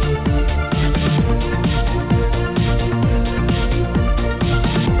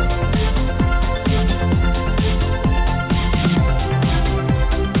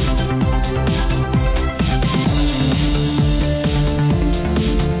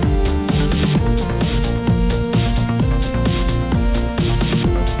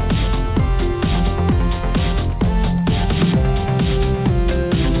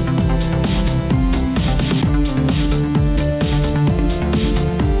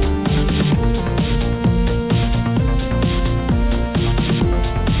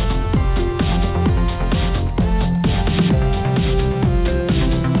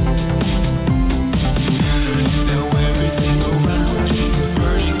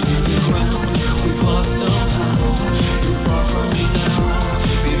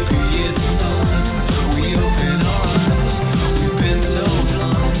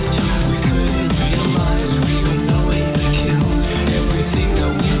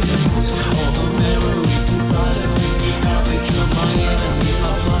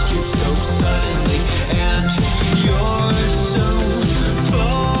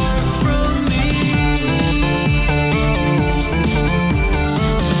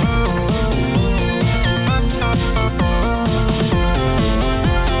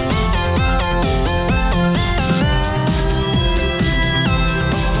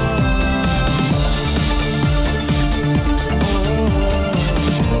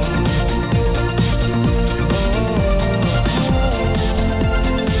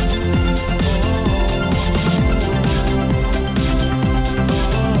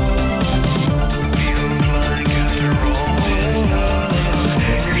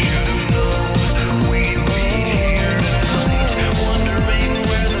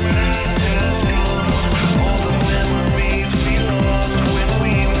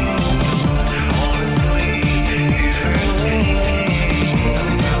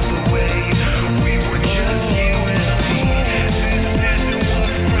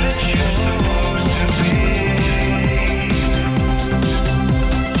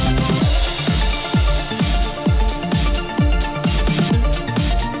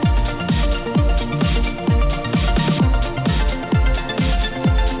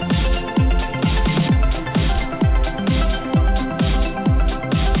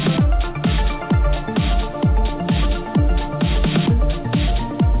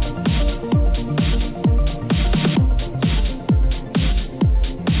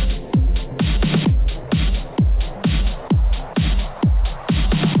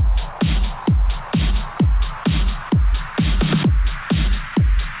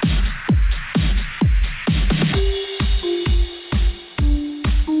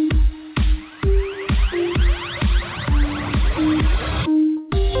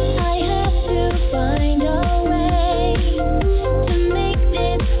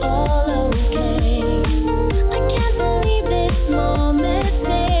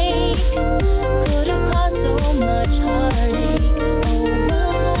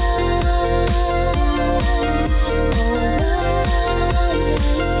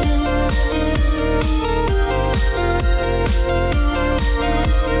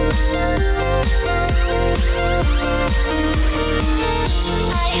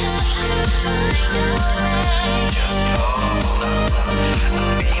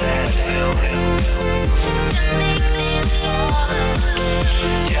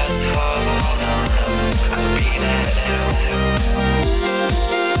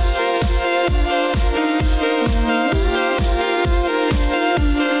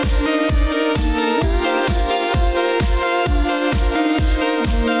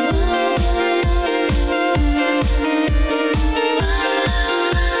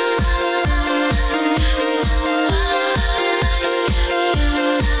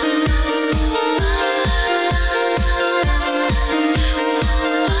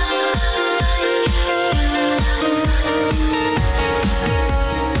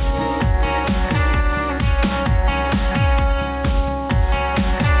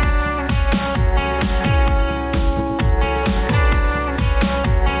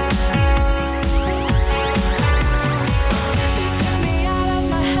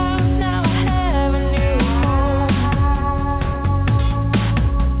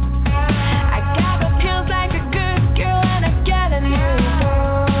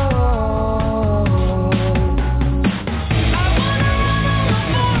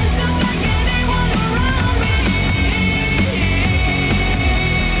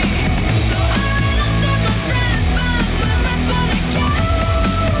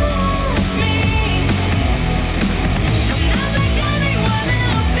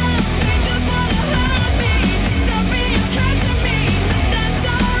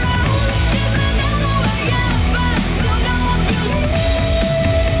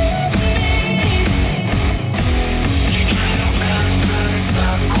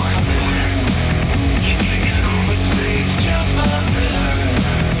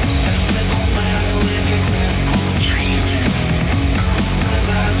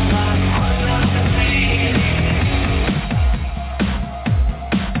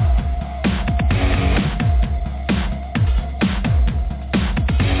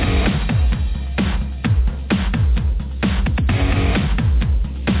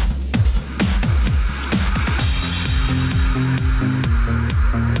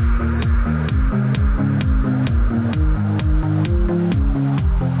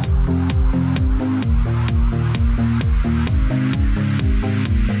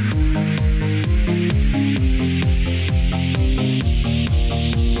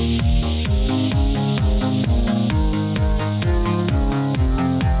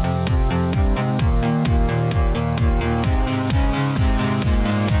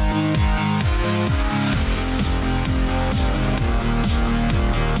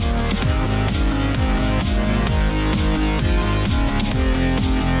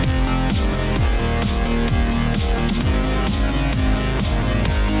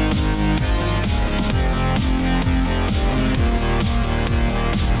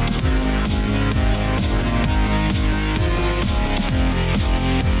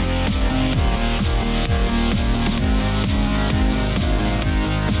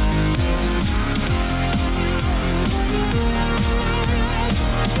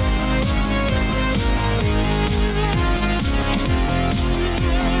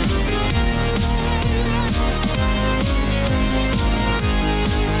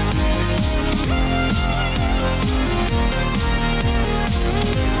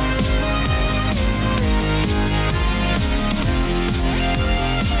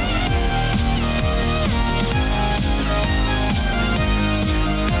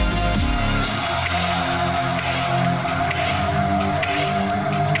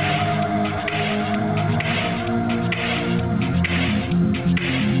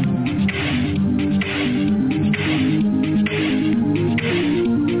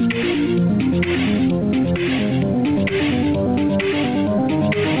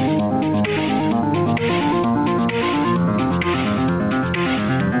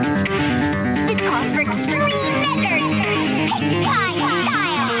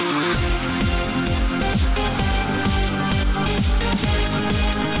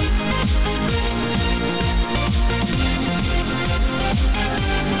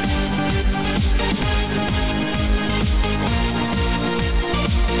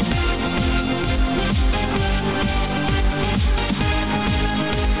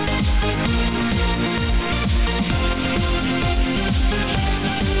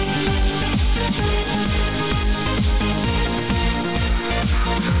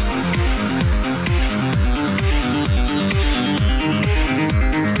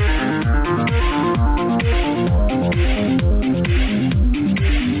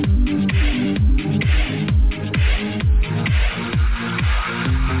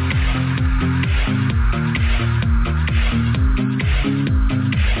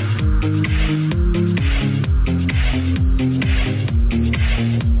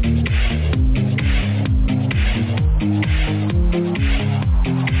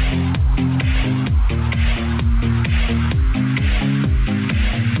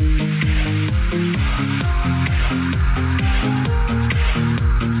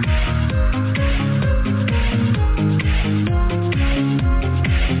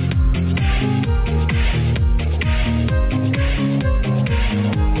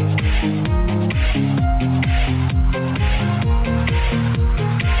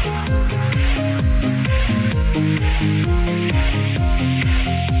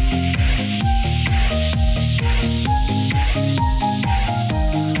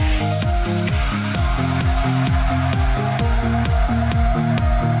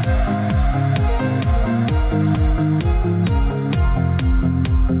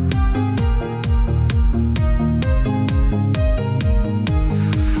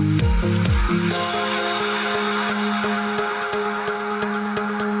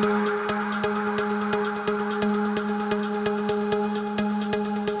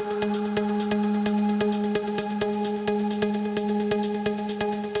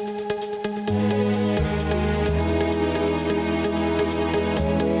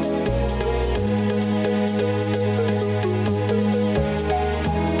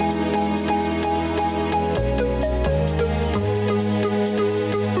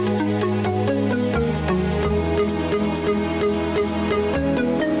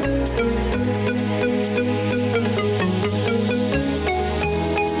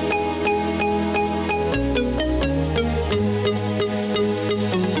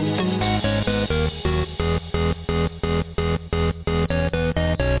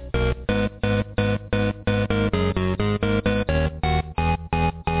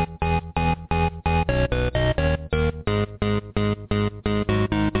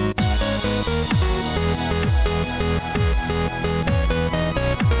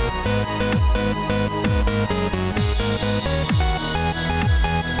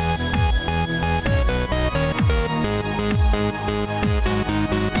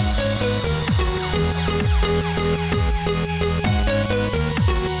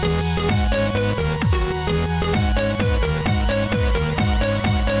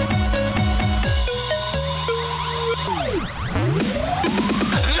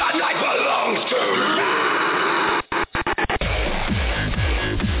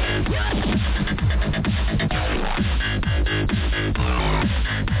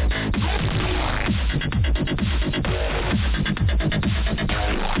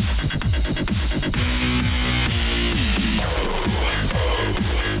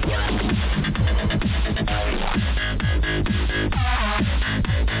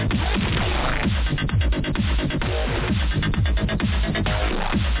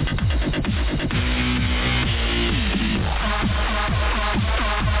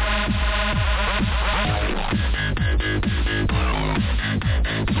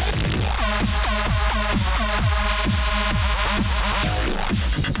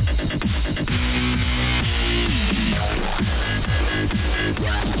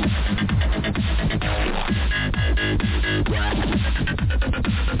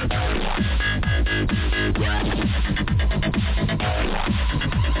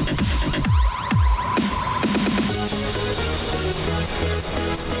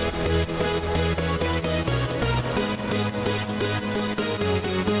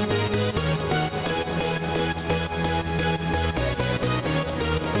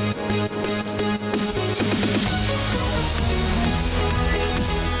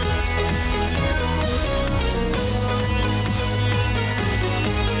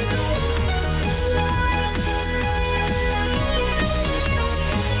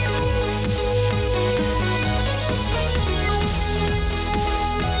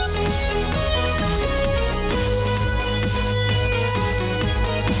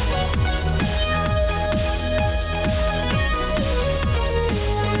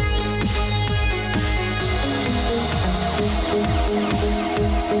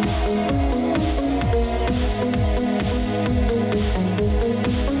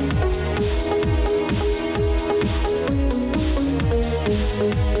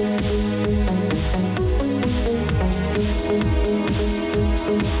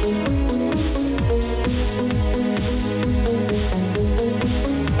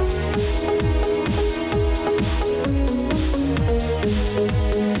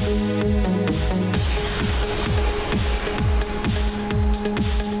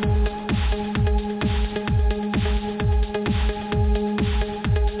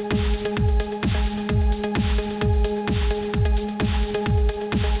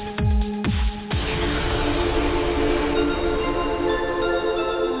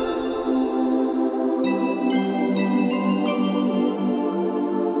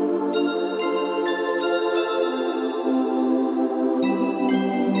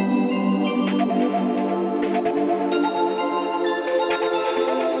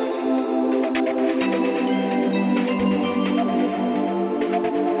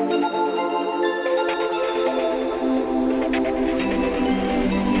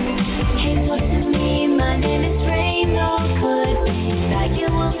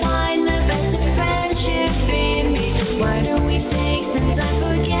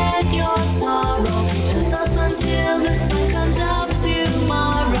 forget your sorrow. Just us until the sun comes up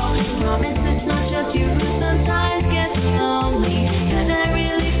tomorrow. Promise it's not just you who sometimes gets lonely. And I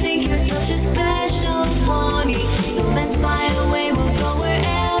really think you're such a special pony. So let's fly away, we'll go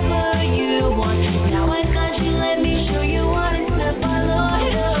wherever you want. Now I got you, let me show you what it's about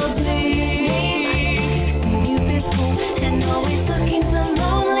loyalty. You've been cool and always looking so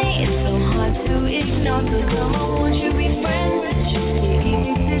lonely. It's so hard to ignore, so come on, won't you be friends? It's just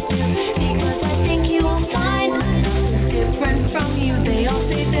easy to do, because I think you will find nothing different from you. They all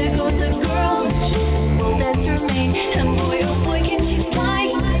say there goes a girl, well that's her mate. And boy, oh boy, can she fly?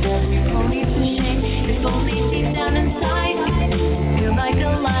 Only to shame, if only deep down inside feel like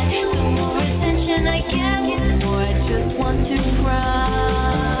a lie. The more attention I get, the more I just want to cry.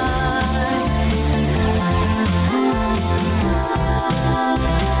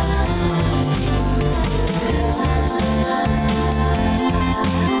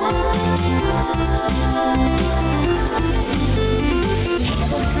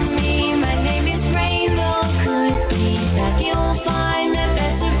 For me, my name is Rainbow. Could be that you'll find the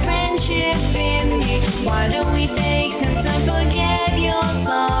best of friendship in me. Why don't we take some time, forget your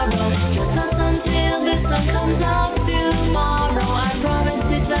sorrow? Just us until the sun comes up tomorrow. I promise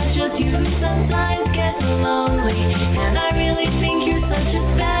it's not just you who sometimes gets lonely. And I really think you're such a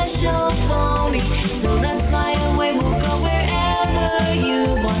special pony. So let's fly away, we'll go wherever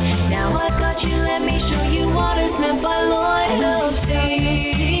you want. Now I got you, let me show you what is meant by loyalty.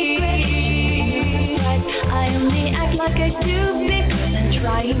 I only act like I do because I'm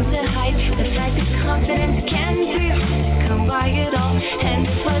trying to hide the fact that confidence can be hard to come by at all. And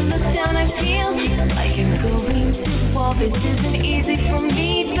if I look down, I feel like I'm going to fall. This isn't easy for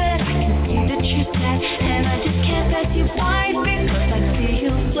me, but I can see that you're sad, and I just can't pass you by because I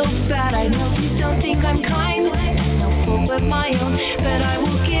feel so bad. I know you don't think I'm kind, that's no fault of my own, but I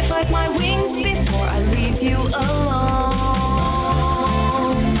will give up my wings before I leave you alone.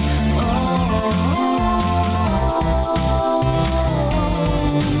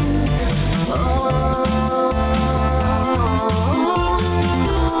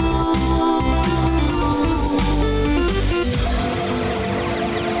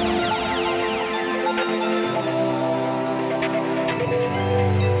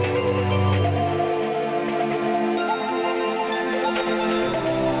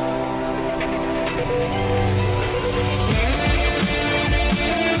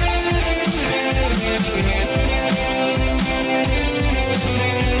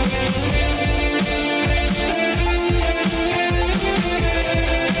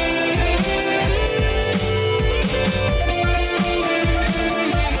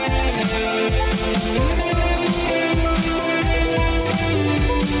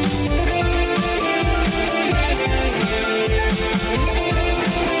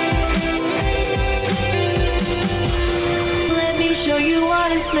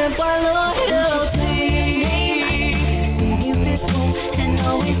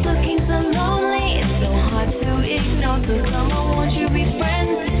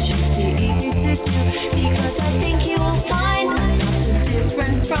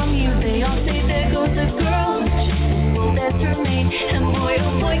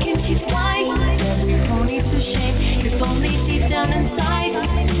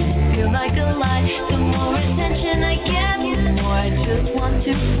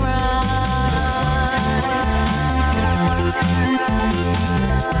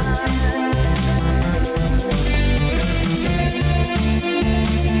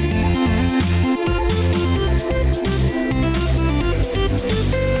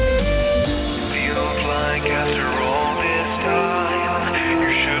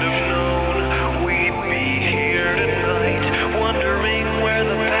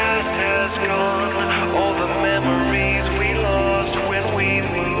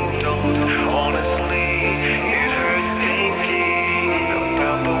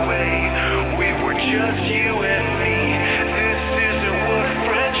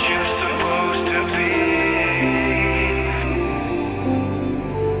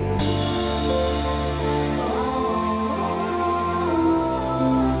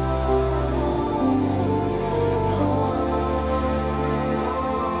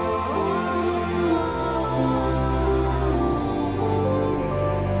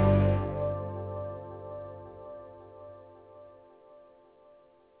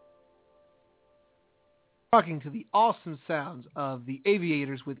 Talking to the awesome sounds of the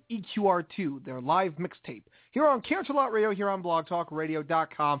Aviators with EQR2, their live mixtape, here on Canterlot Radio, here on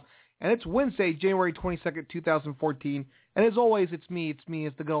BlogTalkRadio.com, and it's Wednesday, January 22nd, 2014, and as always, it's me,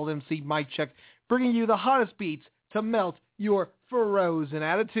 it's the gold MC, Mike Check, bringing you the hottest beats to melt your frozen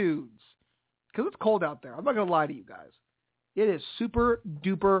attitudes. Because it's cold out there. I'm not going to lie to you guys. It is super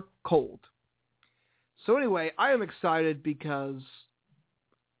duper cold. So anyway, I am excited because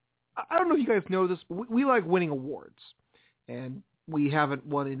I don't know if you guys know this, but we like winning awards. And we haven't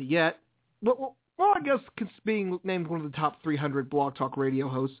won any yet. Well, I guess being named one of the top 300 Blog Talk Radio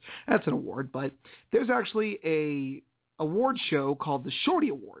hosts, that's an award. But there's actually a award show called the Shorty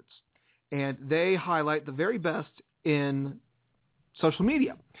Awards. And they highlight the very best in social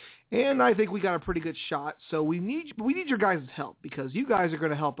media. And I think we got a pretty good shot. So we need your guys' help because you guys are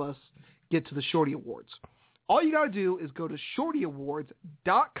going to help us get to the Shorty Awards. All you got to do is go to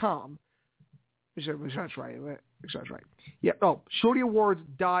shortyawards.com. Make sure that's right. Yeah. Oh,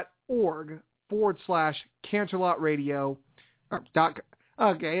 shortyawards.org/Canterlot Radio.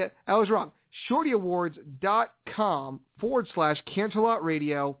 Okay, I was wrong. shortyawards.com/Canterlot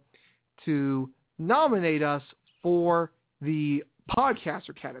Radio to nominate us for the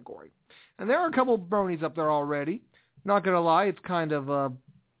podcaster category. And there are a couple of bronies up there already. Not going to lie, it's kind of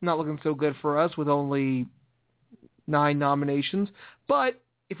not looking so good for us with only 9 nominations. But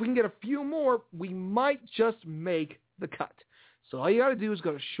if we can get a few more, we might just make the cut. So all you got to do is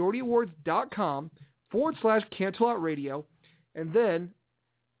go to shortyawards.com/Canterlot Radio and then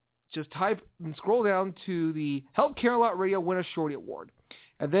just type and scroll down to the Help Canterlot Radio win a Shorty Award.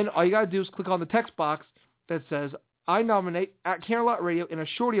 And then all you got to do is click on the text box that says, I nominate at Canterlot Radio in a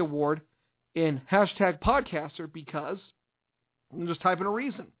Shorty Award in #podcaster because I'm just typing a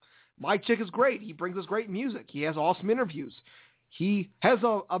reason. Mike Chick is great. He brings us great music. He has awesome interviews. He has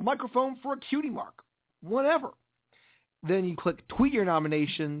a microphone for a cutie mark. Whatever. Then you click tweet your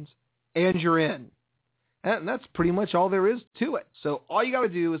nominations and you're in. And that's pretty much all there is to it. So all you got to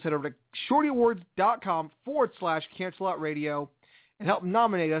do is head over to shortyawards.com/Canterlot Radio and help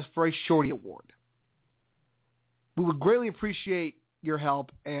nominate us for a Shorty Award. We would greatly appreciate your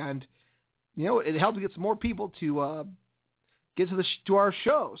help, and it helps get some more people to get to our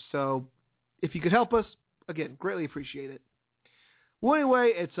show. So if you could help us, again, greatly appreciate it. Well,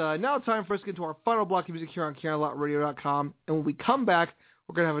 anyway, it's now time for us to get to our final block of music here on CanterlotRadio.com, and when we come back,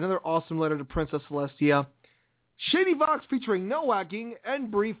 we're going to have another awesome letter to Princess Celestia, Shady Vox featuring No Whacking,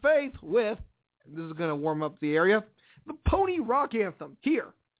 and Brie Faith with, and this is going to warm up the area, the Pony Rock Anthem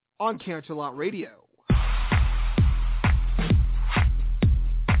here on Canterlot Radio.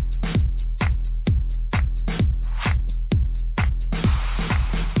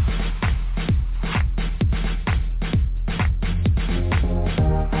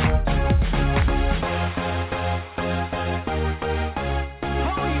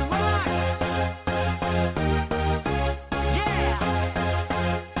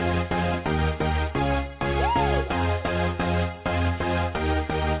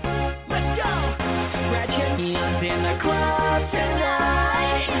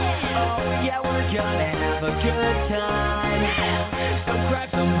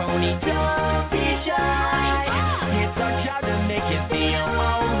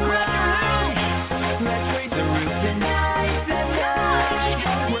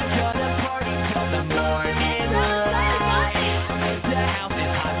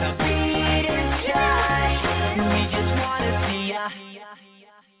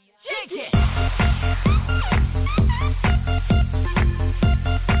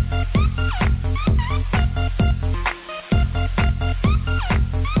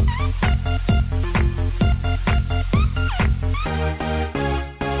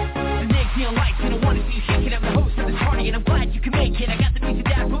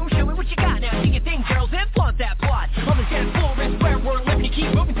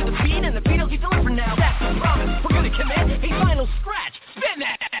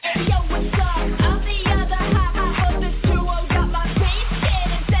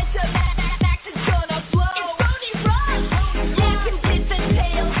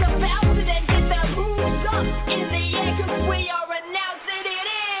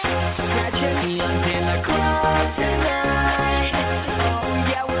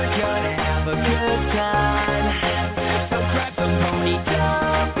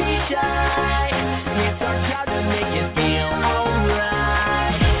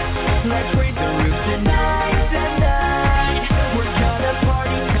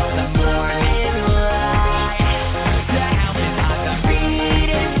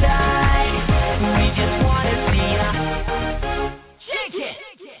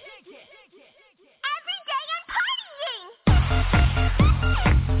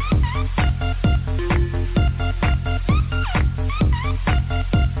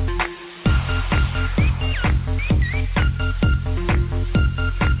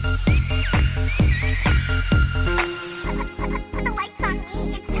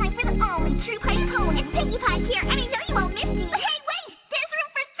 you guys here, and I know you won't miss me. But hey, wait! There's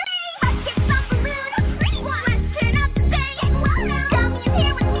room for three! Let's get some balloons! Free one! Let's turn up the bass! Get louder! Dummy is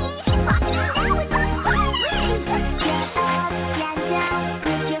here with me! He's rocking out now with us! Get up, get down,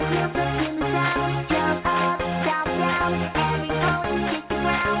 put your group up in the sound. Jump up, down, down, every pony hit the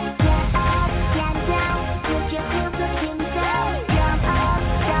ground. Get up, get down, put your group up in the sound. Jump up,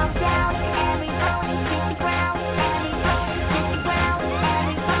 down, down, every pony hit the ground. Every pony hit the ground. Every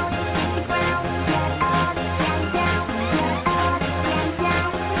pony hit the ground. Get up, get down, get up, get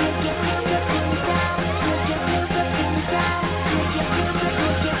down, put your group up in the sound. Put your group up in the sound. Put your group up, put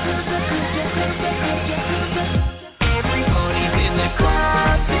your group up, put your group up, put your group up. Everybody's in the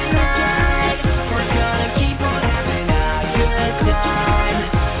club tonight. We're gonna keep on having a good time.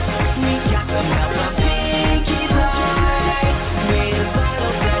 We got some hella pinky lights. Made of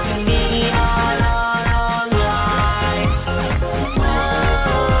bottles that you need all night.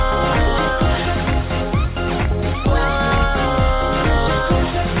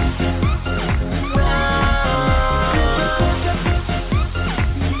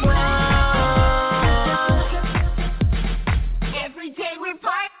 Every day we're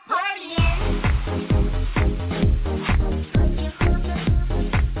partying.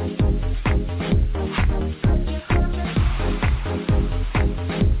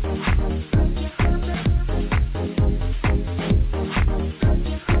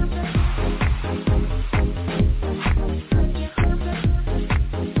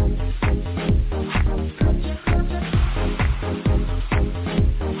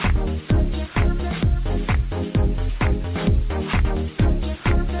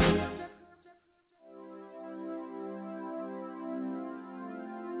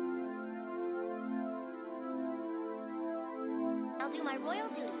 I'll do my royal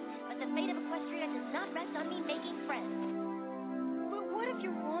duty, but the fate of Equestria does not rest on me making friends. But what if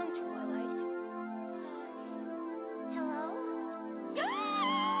you're wrong, Twilight? Hello?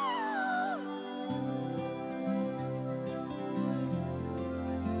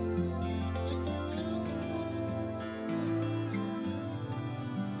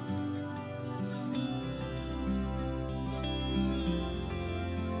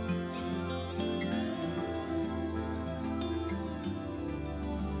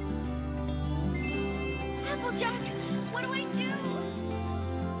 Applejack, what do I do?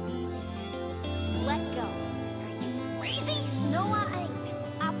 Let go. Are you crazy? No, I ain't.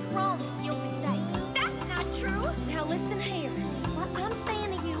 I promise you'll be safe. That's not true. Now listen here. What I'm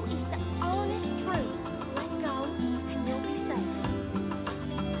saying to you is the honest truth. Let go, and you'll be safe.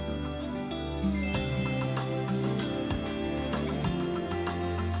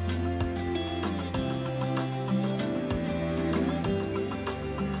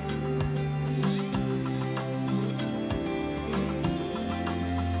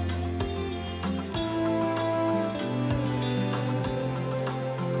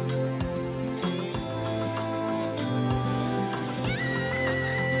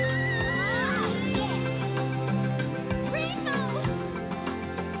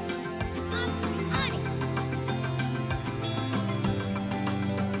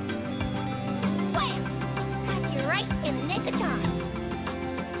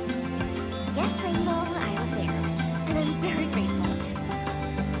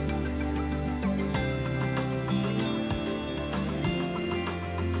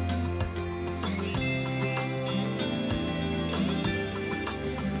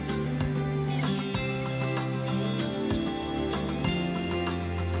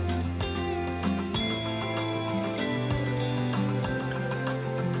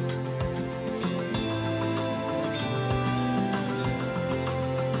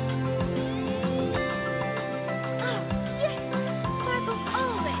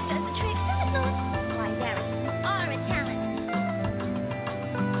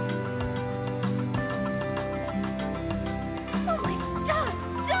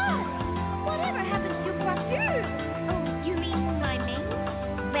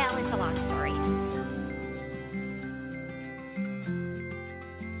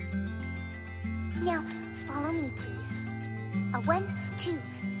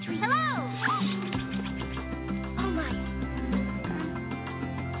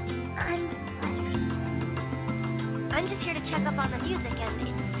 I'm just here to check up on the music, and it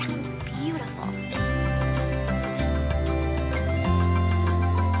sounds beautiful.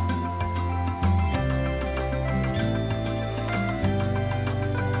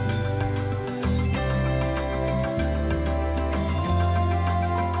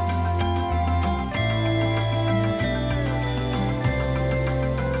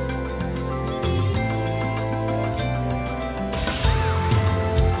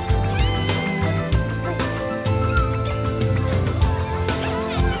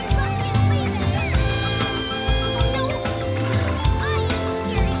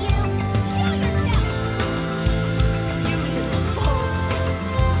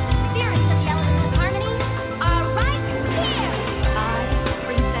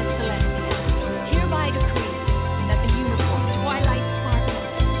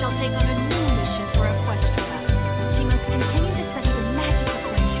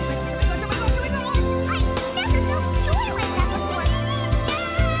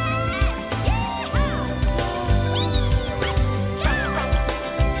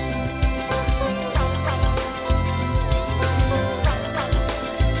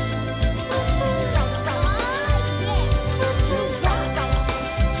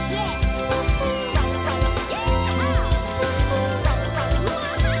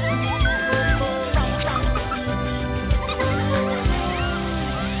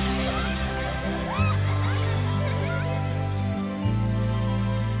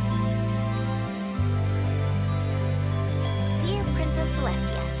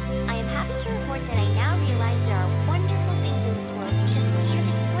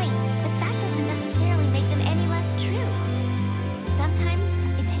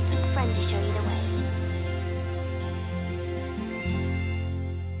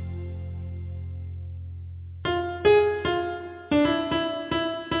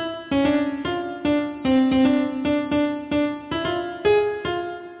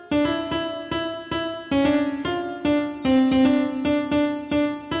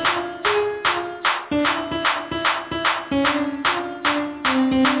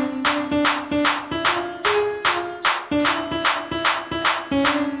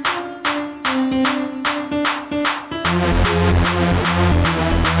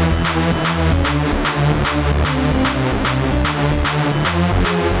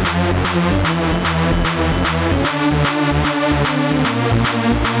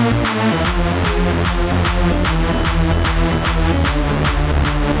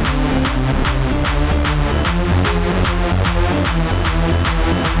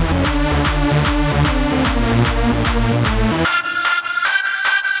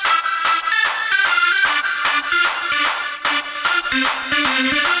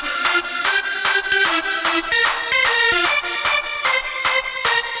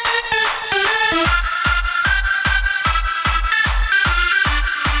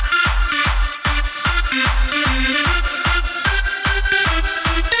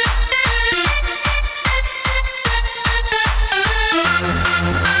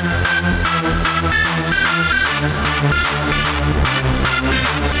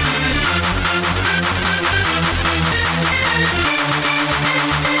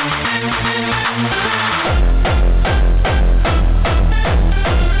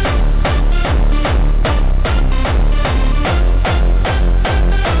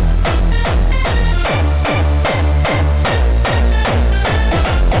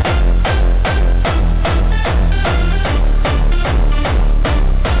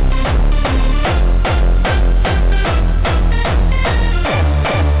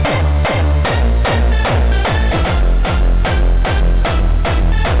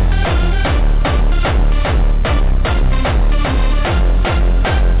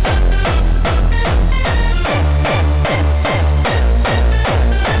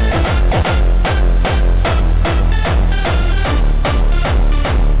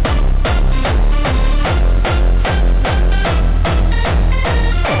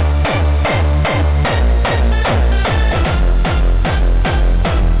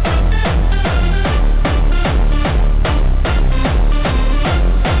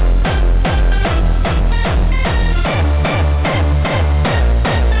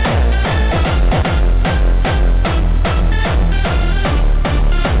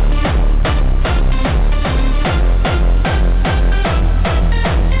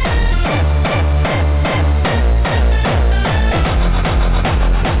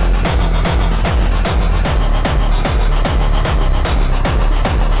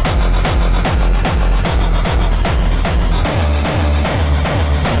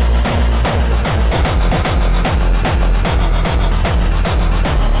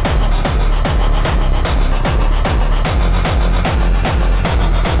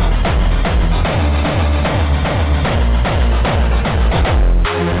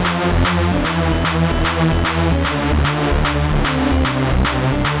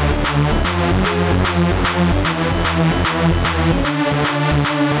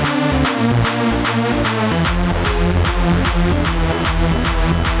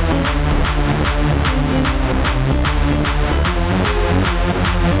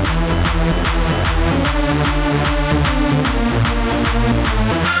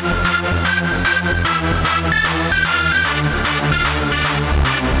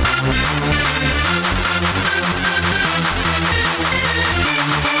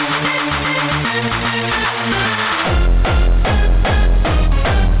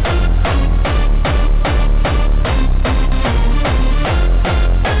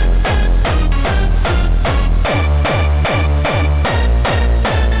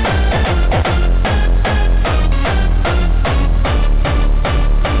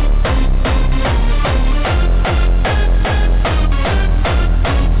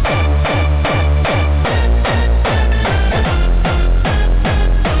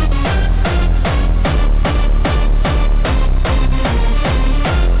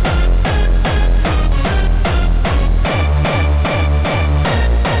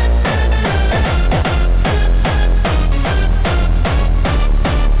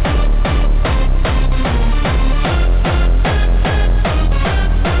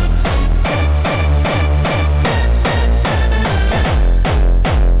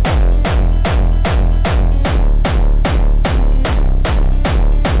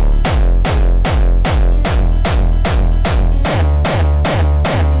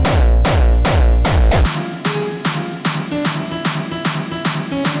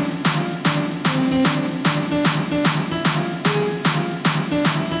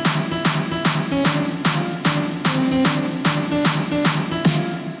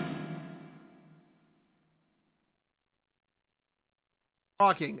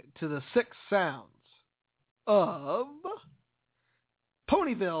 rocking to the 6 sounds of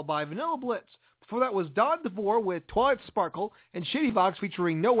Ponyville by Vanilla Blitz. Before that was Don DeVore with Twilight Sparkle, and Shady Vox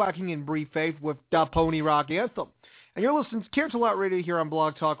featuring No Whacking and Bree Faith with Da Pony Rock Anthem. And you're listening to Canterlot Radio here on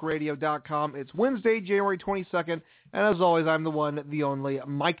BlogTalkRadio.com. It's Wednesday, January 22nd, and as always, I'm the one, the only,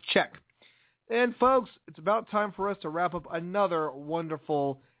 Mike Check. And folks, it's about time for us to wrap up another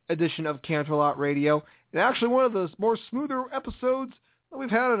wonderful edition of Canterlot Radio, and actually one of the more smoother episodes that we've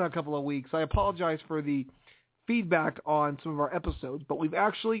had in a couple of weeks. I apologize for the feedback on some of our episodes, but we've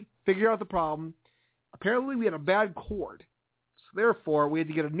actually figured out the problem. Apparently, we had a bad cord, so therefore, we had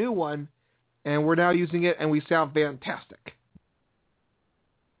to get a new one, and we're now using it, and we sound fantastic.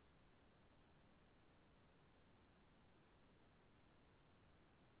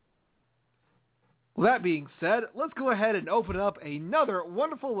 Well, that being said, let's go ahead and open up another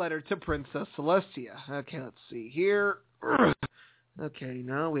wonderful letter to Princess Celestia. Okay, let's see here. Okay,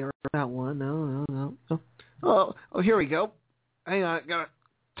 no, we already got that one. No. Oh, here we go. Hang on, gotta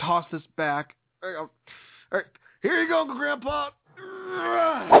toss this back. There we go. All right, here you go, Grandpa.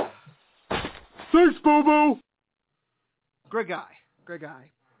 Thanks, Bobo. Great guy.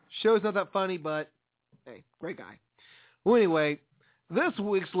 Show's not that funny, but hey, great guy. Well, anyway, this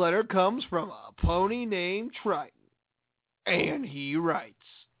week's letter comes from a pony named Triton, and he writes,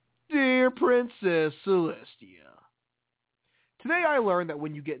 Dear Princess Celestia, today I learned that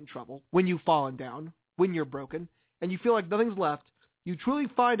when you get in trouble, when you've fallen down, when you're broken, and you feel like nothing's left, you truly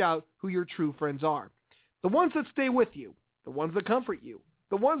find out who your true friends are. The ones that stay with you, the ones that comfort you,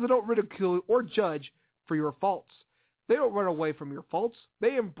 the ones that don't ridicule or judge for your faults. They don't run away from your faults.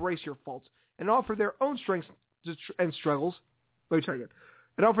 They embrace your faults and offer their own strengths and struggles. Let me try again.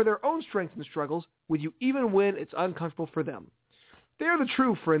 And offer their own strengths and struggles with you even when it's uncomfortable for them. They are the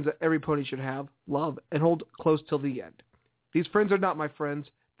true friends that every pony should have, love, and hold close till the end. These friends are not my friends.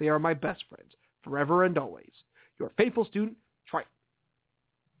 They are my best friends, forever and always. Your faithful student, Triton.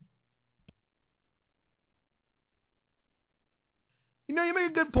 You know, you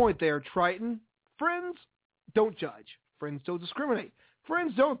make a good point there, Triton. Friends don't judge. Friends don't discriminate.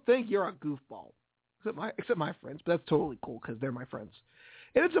 Friends don't think you're a goofball. Except my friends, but that's totally cool because they're my friends.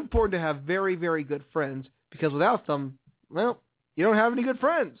 And it's important to have very, very good friends because without them, well, you don't have any good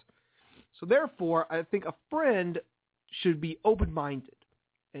friends. So therefore, I think a friend should be open-minded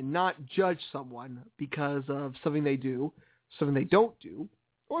and not judge someone because of something they do, something they don't do,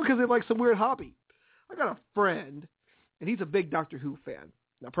 or because they like some weird hobby. I got a friend, and he's a big Doctor Who fan.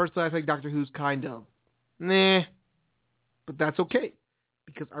 Now, personally, I think Doctor Who's kind of, but that's okay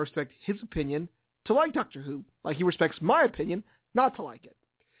because I respect his opinion to like Doctor Who, like he respects my opinion not to like it.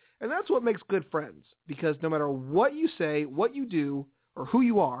 And that's what makes good friends, because no matter what you say, what you do, or who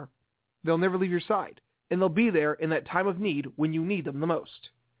you are, they'll never leave your side, and they'll be there in that time of need when you need them the most.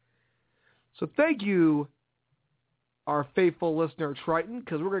 So thank you, our faithful listener Triton,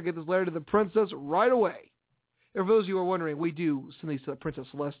 because we're going to get this letter to the princess right away. And for those of you who are wondering, we do send these to the Princess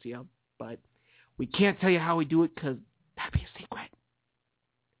Celestia, but we can't tell you how we do it because that'd be a secret.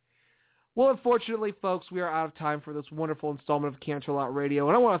 Well, unfortunately, folks, we are out of time for this wonderful installment of Canterlot Radio,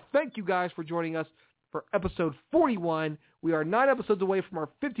 and I want to thank you guys for joining us for episode 41. We are 9 episodes away from our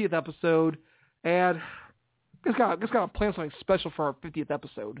 50th episode, and just gotta plan something special for our 50th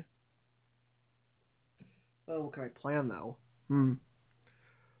episode. Oh, what can I plan, though?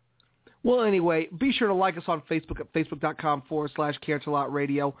 Well, anyway, be sure to like us on Facebook at facebook.com/Canterlot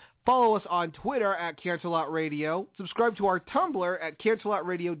Radio. Follow us on Twitter at Canterlot Radio. Subscribe to our Tumblr at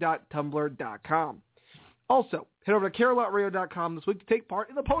canterlotradio.tumblr.com. Also, head over to canterlotradio.com this week to take part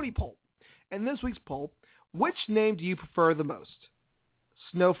in the Pony Poll. And this week's poll, which name do you prefer the most?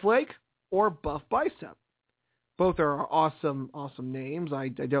 Snowflake or Buff Bicep? Both are awesome names. I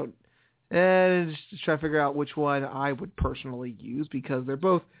don't... And just try to figure out which one I would personally use because they're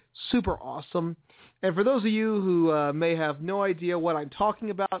both super awesome. And for those of you who may have no idea what I'm talking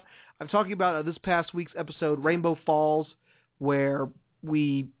about this past week's episode, Rainbow Falls, where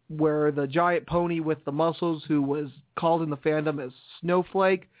the giant pony with the muscles who was called in the fandom as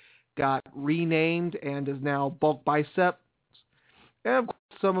Snowflake got renamed and is now Bulk Bicep. And of course,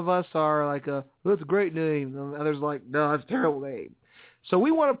 some of us are like, that's a great name. And others are like, no, that's a terrible name. So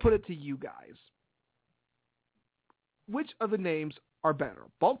we want to put it to you guys. Which of the names are better,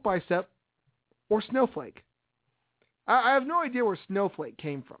 Bulk Bicep or Snowflake? I have no idea where Snowflake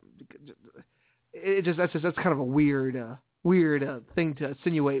came from. That's kind of a weird thing to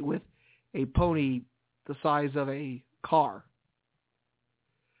insinuate with a pony the size of a car.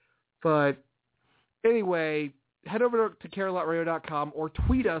 But anyway, head over to CanterlotRadio.com or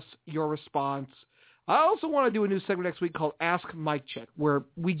tweet us your response. I also want to do a new segment next week called Ask Mike Check, where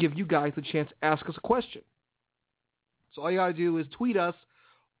we give you guys the chance to ask us a question. So all you got to do is tweet us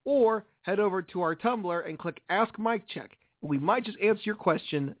or head over to our Tumblr and click Ask Mike Check. We might just answer your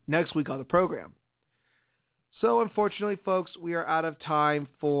question next week on the program. So unfortunately, folks, we are out of time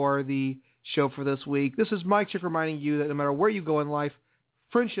for the show for this week. This is Mike Check reminding you that no matter where you go in life,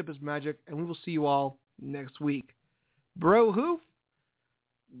 friendship is magic, and we will see you all next week. Bro who?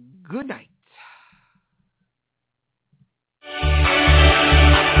 Good night.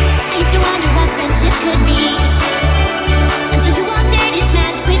 I used to wonder what friendship could be.